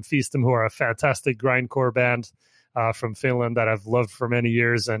singer from Feastum, who are a fantastic grindcore band from Finland that I've loved for many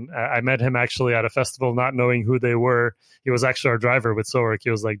years. And I met him actually at a festival, not knowing who they were. He was actually our driver with Sorik.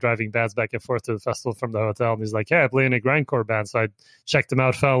 He was like driving bands back and forth to the festival from the hotel. And he's like, hey, I play in a grindcore band. So I checked him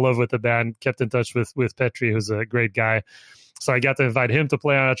out, fell in love with the band, kept in touch with Petri, who's a great guy. So I got to invite him to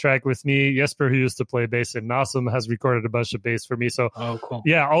play on a track with me. Jesper, who used to play bass in Nasum, has recorded a bunch of bass for me. So, cool.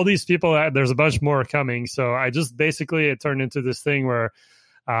 Yeah, all these people, there's a bunch more coming. So I just basically, it turned into this thing where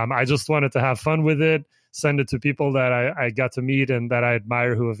I just wanted to have fun with it, send it to people that I got to meet and that I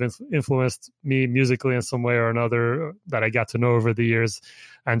admire, who have influenced me musically in some way or another, that I got to know over the years,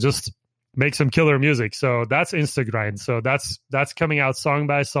 and just make some killer music. So that's Instagrind. So that's coming out song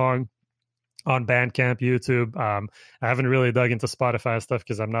by song on Bandcamp, YouTube. I haven't really dug into Spotify and stuff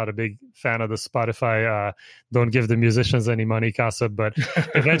because I'm not a big fan of the Spotify don't give the musicians any money concept, but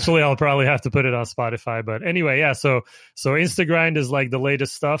eventually I'll probably have to put it on Spotify. But anyway, yeah, so Instagrind is like the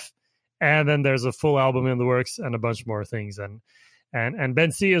latest stuff, and then there's a full album in the works and a bunch more things. And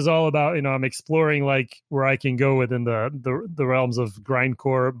Ben C is all about, I'm exploring like where I can go within the realms of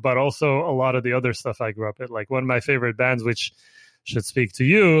grindcore, but also a lot of the other stuff I grew up at. Like one of my favorite bands, which should speak to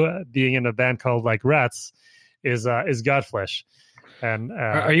you, being in a band called like Rats, is Godflesh. And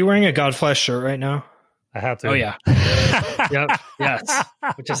are you wearing a Godflesh shirt right now? I have to. Oh yeah. Yep. Yes.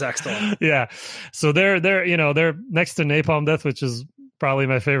 Which is excellent. Yeah. So they're next to Napalm Death, which is probably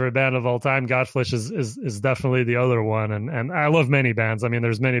my favorite band of all time. Godflesh is definitely the other one. And I love many bands. I mean,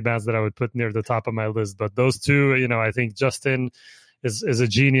 there's many bands that I would put near the top of my list, but those two, I think Justin is a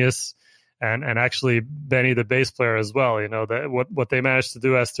genius. And actually Benny, the bass player as well, that what they managed to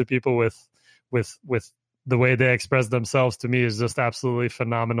do as two people with the way they express themselves, to me, is just absolutely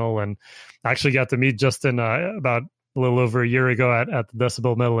phenomenal. And I actually got to meet Justin about a little over a year ago at the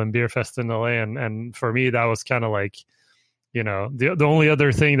Decibel Metal and Beer Fest in LA. And for me, that was kind of like, the only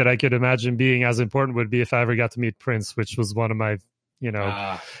other thing that I could imagine being as important would be if I ever got to meet Prince, which was one of my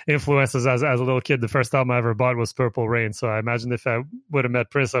influences as a little kid. The first album I ever bought was Purple Rain. So I imagine if I would have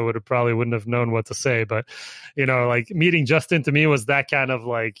met Prince, I wouldn't have known what to say. But, like meeting Justin to me was that kind of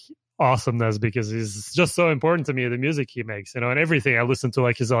like awesomeness, because he's just so important to me, the music he makes, and everything. I listen to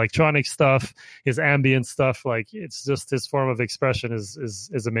like his electronic stuff, his ambient stuff. Like it's just his form of expression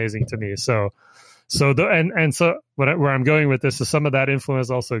is amazing to me. So where I'm going with this is some of that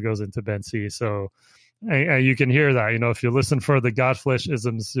influence also goes into Ben C. So and you can hear that, if you listen for the Godflesh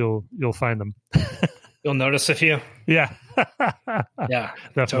isms, you'll find them. You'll notice a few. Yeah. Yeah,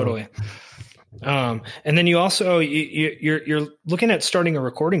 definitely. Totally. And then you also, you're looking at starting a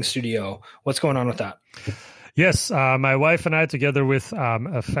recording studio. What's going on with that? Yes. My wife and I, together with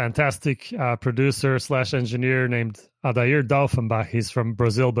a fantastic producer / engineer named Adair Dalfenbach. He's from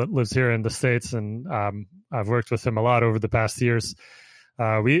Brazil, but lives here in the States. And I've worked with him a lot over the past years.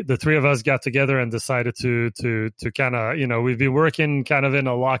 The three of us got together and decided to kind of, we've been working kind of in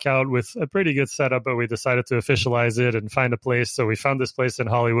a lockout with a pretty good setup, but we decided to officialize it and find a place. So we found this place in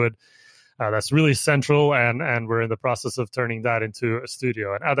Hollywood that's really central, and we're in the process of turning that into a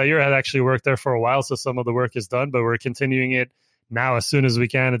studio. And Adair had actually worked there for a while, so some of the work is done, but we're continuing it now as soon as we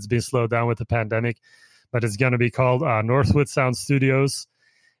can. It's been slowed down with the pandemic, but it's going to be called Northwood Sound Studios.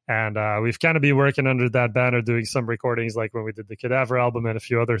 And we've kind of been working under that banner, doing some recordings, like when we did the Cadaver album and a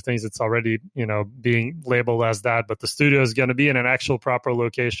few other things. It's already, being labeled as that. But the studio is going to be in an actual proper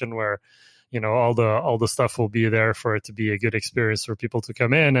location where, all the stuff will be there for it to be a good experience for people to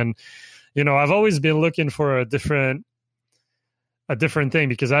come in. And, I've always been looking for a different thing,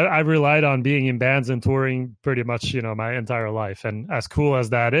 because I've relied on being in bands and touring pretty much, my entire life. And as cool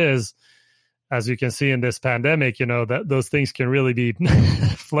as that is, as you can see in this pandemic, that those things can really be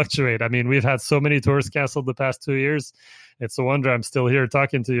fluctuate. I mean, we've had so many tours canceled the past 2 years. It's a wonder I'm still here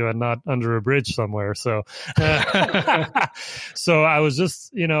talking to you and not under a bridge somewhere. So, so I was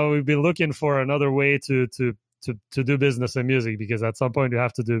just, we've been looking for another way to do business in music, because at some point you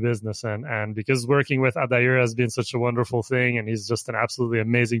have to do business. And because working with Adair has been such a wonderful thing, and he's just an absolutely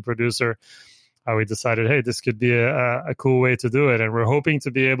amazing producer, we decided, hey, this could be a cool way to do it. And we're hoping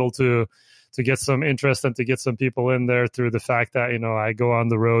to be able to get some interest and to get some people in there through the fact that, I go on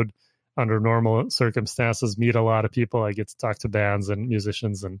the road under normal circumstances, meet a lot of people. I get to talk to bands and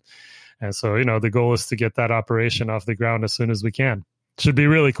musicians. And so, the goal is to get that operation off the ground as soon as we can. Should be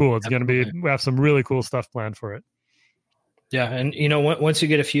really cool. It's going to be, we have some really cool stuff planned for it. Yeah. And, once you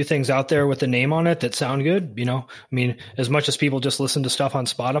get a few things out there with the name on it that sound good, as much as people just listen to stuff on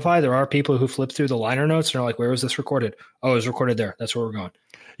Spotify, there are people who flip through the liner notes and are like, where was this recorded? Oh, it was recorded there. That's where we're going.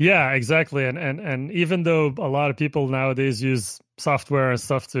 Yeah, exactly. And even though a lot of people nowadays use software and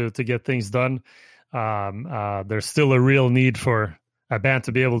stuff to get things done, there's still a real need for a band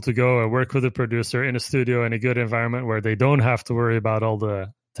to be able to go and work with a producer in a studio in a good environment where they don't have to worry about all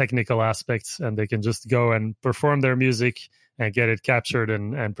the technical aspects, and they can just go and perform their music and get it captured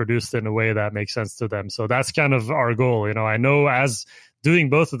and produced in a way that makes sense to them. So that's kind of our goal. I know, as doing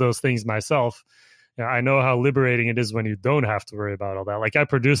both of those things myself, I know how liberating it is when you don't have to worry about all that. Like, I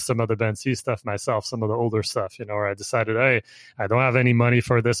produced some of the Band C stuff myself, some of the older stuff, where I decided, hey, I don't have any money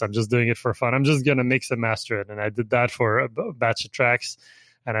for this. I'm just doing it for fun. I'm just going to mix and master it. And I did that for a batch of tracks.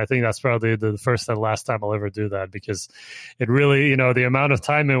 And I think that's probably the first and last time I'll ever do that, because it really, the amount of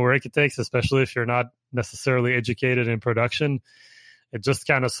time and work it takes, especially if you're not necessarily educated in production, it just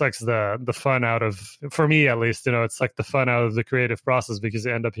kind of sucks the fun out of, for me at least, it's like the fun out of the creative process, because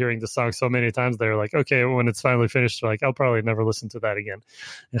you end up hearing the song so many times they're like, okay, when it's finally finished, like, I'll probably never listen to that again.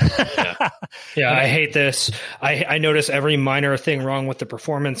 Yeah, I hate this. I notice every minor thing wrong with the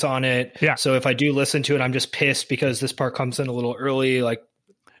performance on it. Yeah. So if I do listen to it, I'm just pissed because this part comes in a little early, like,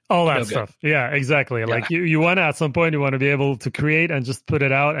 all that stuff. Yeah, exactly. Yeah. Like you want to, at some point, you want to be able to create and just put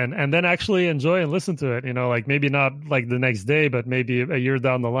it out and then actually enjoy and listen to it. Like, maybe not like the next day, but maybe a year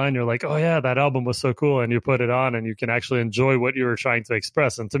down the line, you're like, oh yeah, that album was so cool. And you put it on and you can actually enjoy what you were trying to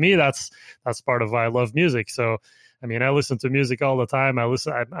express. And to me, that's part of why I love music. So, I mean, I listen to music all the time.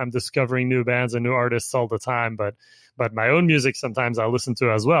 I'm discovering new bands and new artists all the time, but my own music sometimes I listen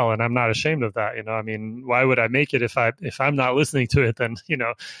to as well, and I'm not ashamed of that. I mean, why would I make it if I'm not listening to it? Then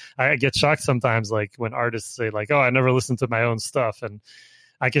I get shocked sometimes, like when artists say like, "Oh, I never listened to my own stuff," and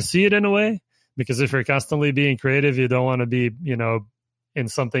I can see it in a way, because if you're constantly being creative, you don't want to be in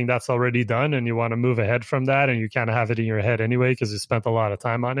something that's already done, and you want to move ahead from that, and you kind of have it in your head anyway because you spent a lot of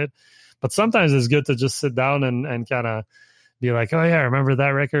time on it. But sometimes it's good to just sit down and kind of be like, oh yeah, remember that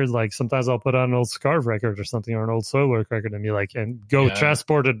record? Like, sometimes I'll put on an old Scarf record or something, or an old Soilwork record, and be like, and go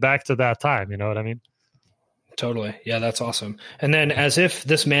transport it back to that time. You know what I mean? Totally. Yeah, that's awesome. And then, as if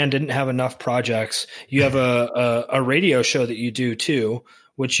this man didn't have enough projects, you have a radio show that you do too,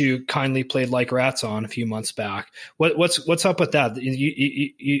 which you kindly played Like Rats on a few months back. What's up with that?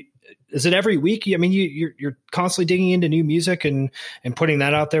 You is it every week? I mean, you're constantly digging into new music and putting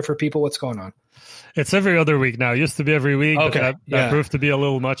that out there for people. What's going on? It's every other week now. It used to be every week. Okay. But that proved to be a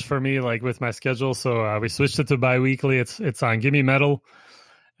little much for me, like with my schedule. So we switched it to bi-weekly. It's on Gimme Metal.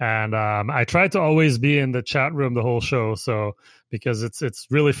 And I try to always be in the chat room the whole show. So because it's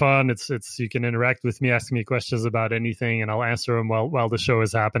really fun. It's you can interact with me, ask me questions about anything, and I'll answer them while the show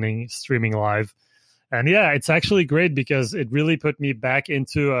is happening, streaming live. And yeah, it's actually great because it really put me back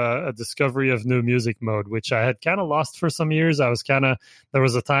into a discovery of new music mode, which I had kind of lost for some years. There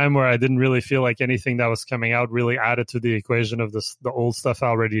was a time where I didn't really feel like anything that was coming out really added to the equation of the old stuff I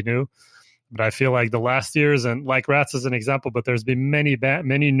already knew. But I feel like the last years, and Like Rats is an example, but there's been many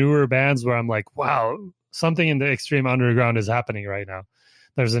newer bands where I'm like, wow, something in the extreme underground is happening right now.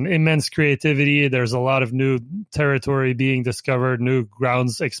 There's an immense creativity. There's a lot of new territory being discovered, new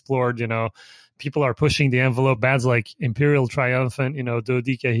grounds explored, People are pushing the envelope. Bands like Imperial Triumphant,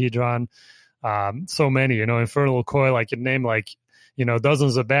 Dodecahedron, so many, Infernal Coil. I could name like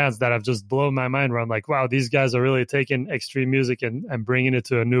dozens of bands that have just blown my mind, where I'm like, wow, these guys are really taking extreme music and bringing it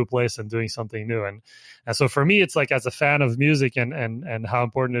to a new place and doing something new. And so for me, it's like, as a fan of music and how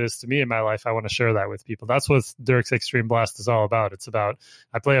important it is to me in my life, I want to share that with people. That's what Dirk's Extreme Blast is all about. It's about,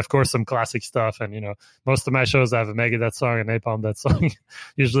 I play, of course, some classic stuff. And, most of my shows, I have a Megadeth song, a Napalm Death song,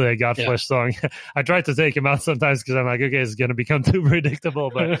 usually a Godflesh song. I try to take them out sometimes because I'm like, okay, it's going to become too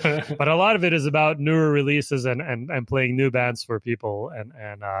predictable. But but a lot of it is about newer releases and playing new bands for people. And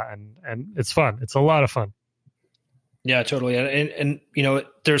it's fun. It's a lot of fun. Yeah, totally. And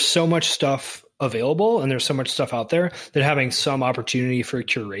there's so much stuff available and there's so much stuff out there that having some opportunity for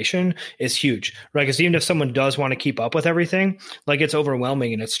curation is huge, right? Because even if someone does want to keep up with everything, like, it's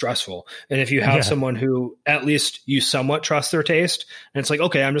overwhelming and it's stressful. And if you have someone who at least you somewhat trust their taste, and it's like,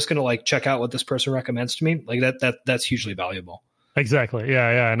 okay, I'm just going to like check out what this person recommends to me, like that's hugely valuable. Exactly.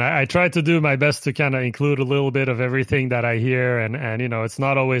 Yeah. And I try to do my best to kind of include a little bit of everything that I hear. And it's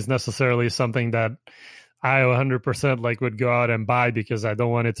not always necessarily something that I 100% like would go out and buy, because I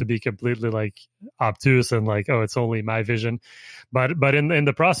don't want it to be completely like obtuse and like, oh, it's only my vision. But in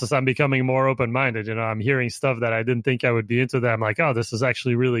the process, I'm becoming more open-minded. I'm hearing stuff that I didn't think I would be into, that I'm like, oh, this is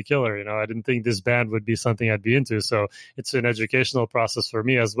actually really killer. I didn't think this band would be something I'd be into. So it's an educational process for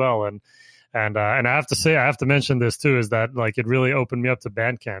me as well. And I have to say, I have to mention this too, is that like it really opened me up to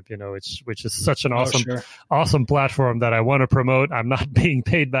Bandcamp, which is such an awesome platform that I want to promote. I'm not being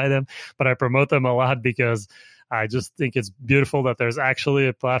paid by them, but I promote them a lot because I just think it's beautiful that there's actually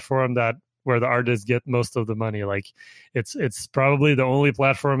a platform where the artists get most of the money. Like it's probably the only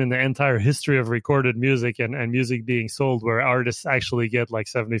platform in the entire history of recorded music and music being sold where artists actually get like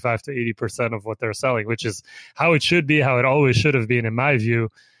 75 to 80% of what they're selling, which is how it should be, how it always should have been in my view.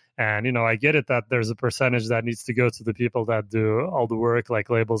 And, I get it that there's a percentage that needs to go to the people that do all the work, like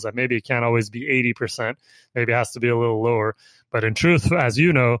labels, that maybe it can't always be 80%. Maybe it has to be a little lower. But in truth, as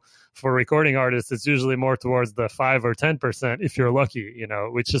you know, for recording artists, it's usually more towards the 5 or 10% if you're lucky,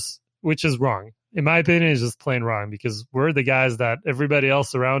 which is wrong. In my opinion, it's just plain wrong, because we're the guys that everybody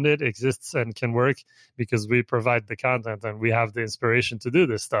else around it exists and can work because we provide the content and we have the inspiration to do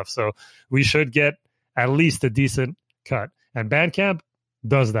this stuff. So we should get at least a decent cut. And Bandcamp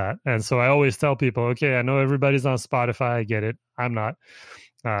does that. And so I always tell people, okay, I know everybody's on Spotify. I get it. I'm not,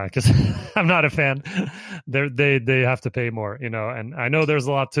 because I'm not a fan. They have to pay more, and I know there's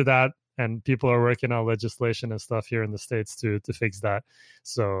a lot to that, and people are working on legislation and stuff here in the States to fix that.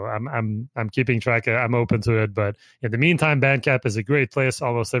 So I'm keeping track. I'm open to it. But in the meantime, Bandcamp is a great place.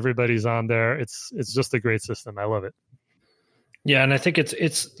 Almost everybody's on there. It's just a great system. I love it. Yeah. And I think it's,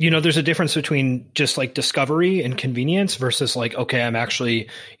 there's a difference between just like discovery and convenience versus like, okay, I'm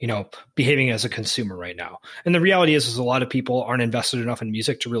actually, behaving as a consumer right now. And the reality is a lot of people aren't invested enough in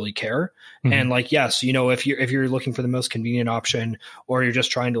music to really care. Mm-hmm. And like, yes, if you're looking for the most convenient option, or you're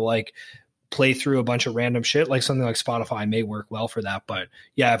just trying to like play through a bunch of random shit, like something like Spotify may work well for that. But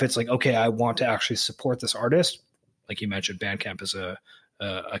yeah, if it's like, okay, I want to actually support this artist, like you mentioned, Bandcamp is a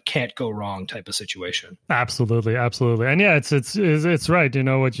can't go wrong type of situation. Absolutely. And yeah, it's right.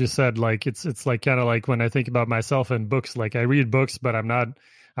 What you said, like it's like kind of like when I think about myself and books, like I read books, but I'm not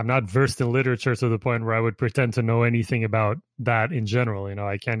versed in literature to the point where I would pretend to know anything about that in general.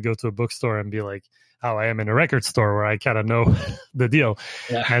 I can't go to a bookstore and be like how I am in a record store where I kind of know the deal.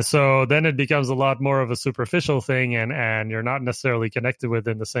 Yeah. And so then it becomes a lot more of a superficial thing, and you're not necessarily connected with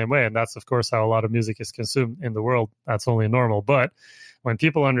it in the same way. And that's, of course, how a lot of music is consumed in the world. That's only normal. But when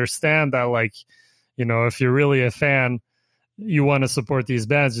people understand that, like, if you're really a fan, you want to support these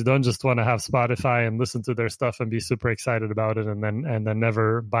bands, you don't just want to have Spotify and listen to their stuff and be super excited about it and then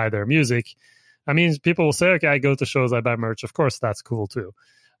never buy their music. I mean, people will say, okay, I go to shows, I buy merch. Of course, that's cool too.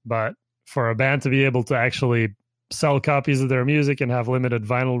 But for a band to be able to actually sell copies of their music and have limited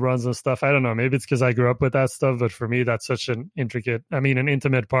vinyl runs and stuff, I don't know, maybe it's because I grew up with that stuff, but for me, that's such an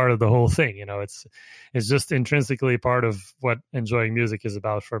intimate part of the whole thing. It's just intrinsically part of what enjoying music is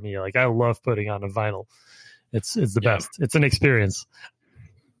about for me. Like, I love putting on a vinyl. It's the best. It's an experience.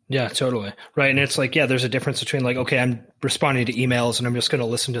 Yeah, totally. Right. And it's like, yeah, there's a difference between like, okay, I'm responding to emails and I'm just going to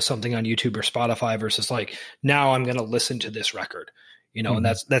listen to something on YouTube or Spotify versus like, now I'm going to listen to this record, and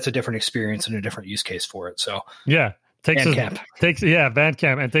that's a different experience and a different use case for it. So yeah, Bandcamp,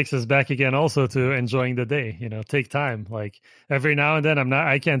 and takes us back again also to enjoying the day, take time. Like every now and then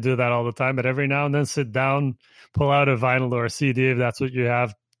I can't do that all the time, but every now and then sit down, pull out a vinyl or a CD if that's what you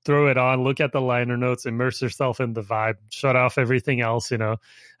have, throw it on, look at the liner notes, immerse yourself in the vibe, shut off everything else,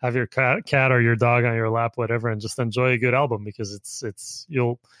 have your cat or your dog on your lap, whatever, and just enjoy a good album, because it's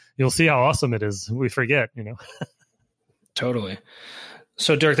you'll see how awesome it is. We forget, Totally.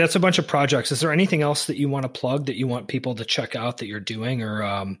 So Dirk, that's a bunch of projects. Is there anything else that you want to plug that you want people to check out that you're doing, or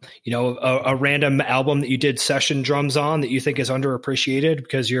a random album that you did session drums on that you think is underappreciated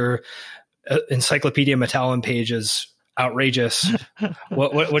because your Encyclopedia Metallum page is outrageous?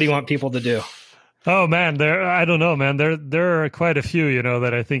 What do you want people to do? Oh man, I don't know, man. There are quite a few,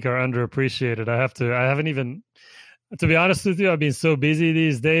 that I think are underappreciated. I haven't even, to be honest with you, I've been so busy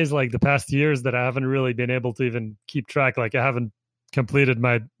these days, like the past years, that I haven't really been able to even keep track. Like I haven't completed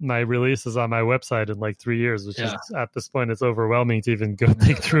my releases on my website in like 3 years, which is at this point, it's overwhelming to even go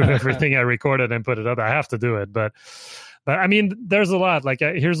dig through everything I recorded and put it up. I have to do it, but I mean, there's a lot. Like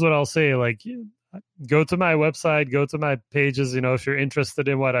here's what I'll say, like go to my website, go to my pages, if you're interested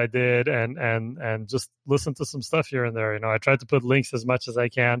in what I did, and just listen to some stuff here and there. I try to put links as much as I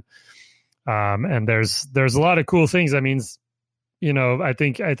can. And there's a lot of cool things. I mean, I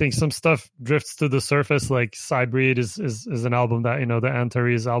think some stuff drifts to the surface, like Cybreed is an album that, the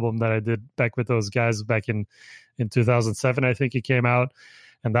Antares album that I did back with those guys back in 2007, I think it came out.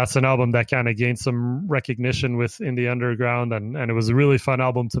 And that's an album that kind of gained some recognition within the underground. And it was a really fun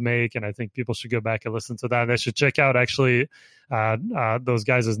album to make. And I think people should go back and listen to that. And they should check out actually those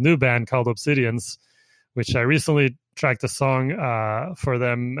guys' new band called Obsidians, which I recently tracked a song for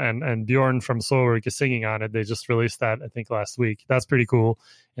them, and Bjorn from Soulwork is singing on it. They just released that, I think, last week. That's pretty cool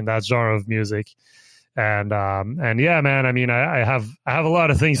in that genre of music. And yeah, man, I mean, I have a lot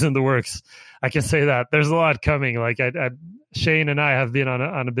of things in the works. I can say that there's a lot coming. Like Shane and I have been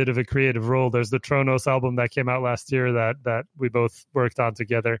on a bit of a creative role. There's the Tronos album that came out last year that we both worked on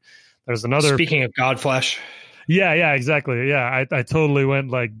together. There's another. Speaking of Godflesh. Yeah, exactly. Yeah, I totally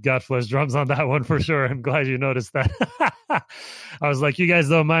went like Godflesh drums on that one for sure. I'm glad you noticed that. I was like, you guys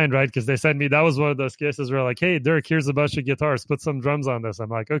don't mind, right? Because they sent me, that was one of those cases where like, hey, Dirk, here's a bunch of guitars, put some drums on this. I'm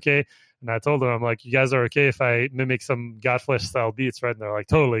like, okay. And I told them, I'm like, you guys are okay if I mimic some Godflesh style beats, right? And they're like,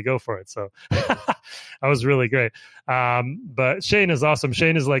 totally, go for it. So that was really great. But Shane is awesome.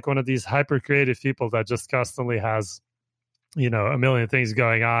 Shane is like one of these hyper creative people that just constantly has a million things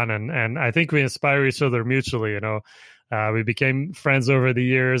going on, and I think we inspire each other mutually. We became friends over the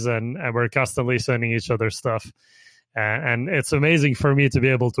years, and we're constantly sending each other stuff, and it's amazing for me to be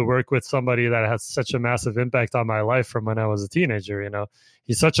able to work with somebody that has such a massive impact on my life from when I was a teenager.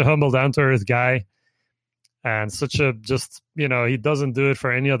 He's such a humble, down-to-earth guy, and such a just he doesn't do it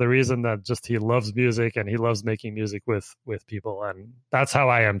for any other reason that just he loves music and he loves making music with people, and that's how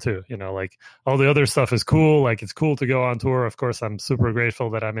I am too. Like all the other stuff is cool. Like it's cool to go on tour. Of course, I'm super grateful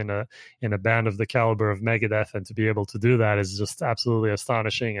that I'm in a band of the caliber of Megadeth, and to be able to do that is just absolutely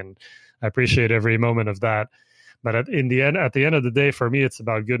astonishing, and I appreciate every moment of that. But at the end of the day, for me, it's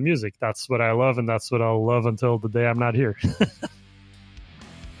about good music. That's what I love, and that's what I'll love until the day I'm not here.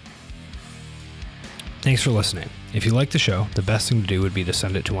 Thanks for listening. If you like the show, the best thing to do would be to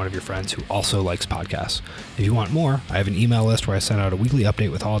send it to one of your friends who also likes podcasts. If you want more, I have an email list where I send out a weekly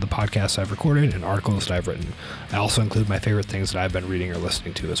update with all the podcasts I've recorded and articles that I've written. I also include my favorite things that I've been reading or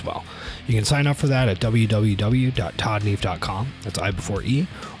listening to as well. You can sign up for that at www.toddneve.com. That's I before E,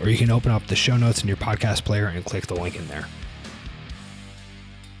 or you can open up the show notes in your podcast player and click the link in there.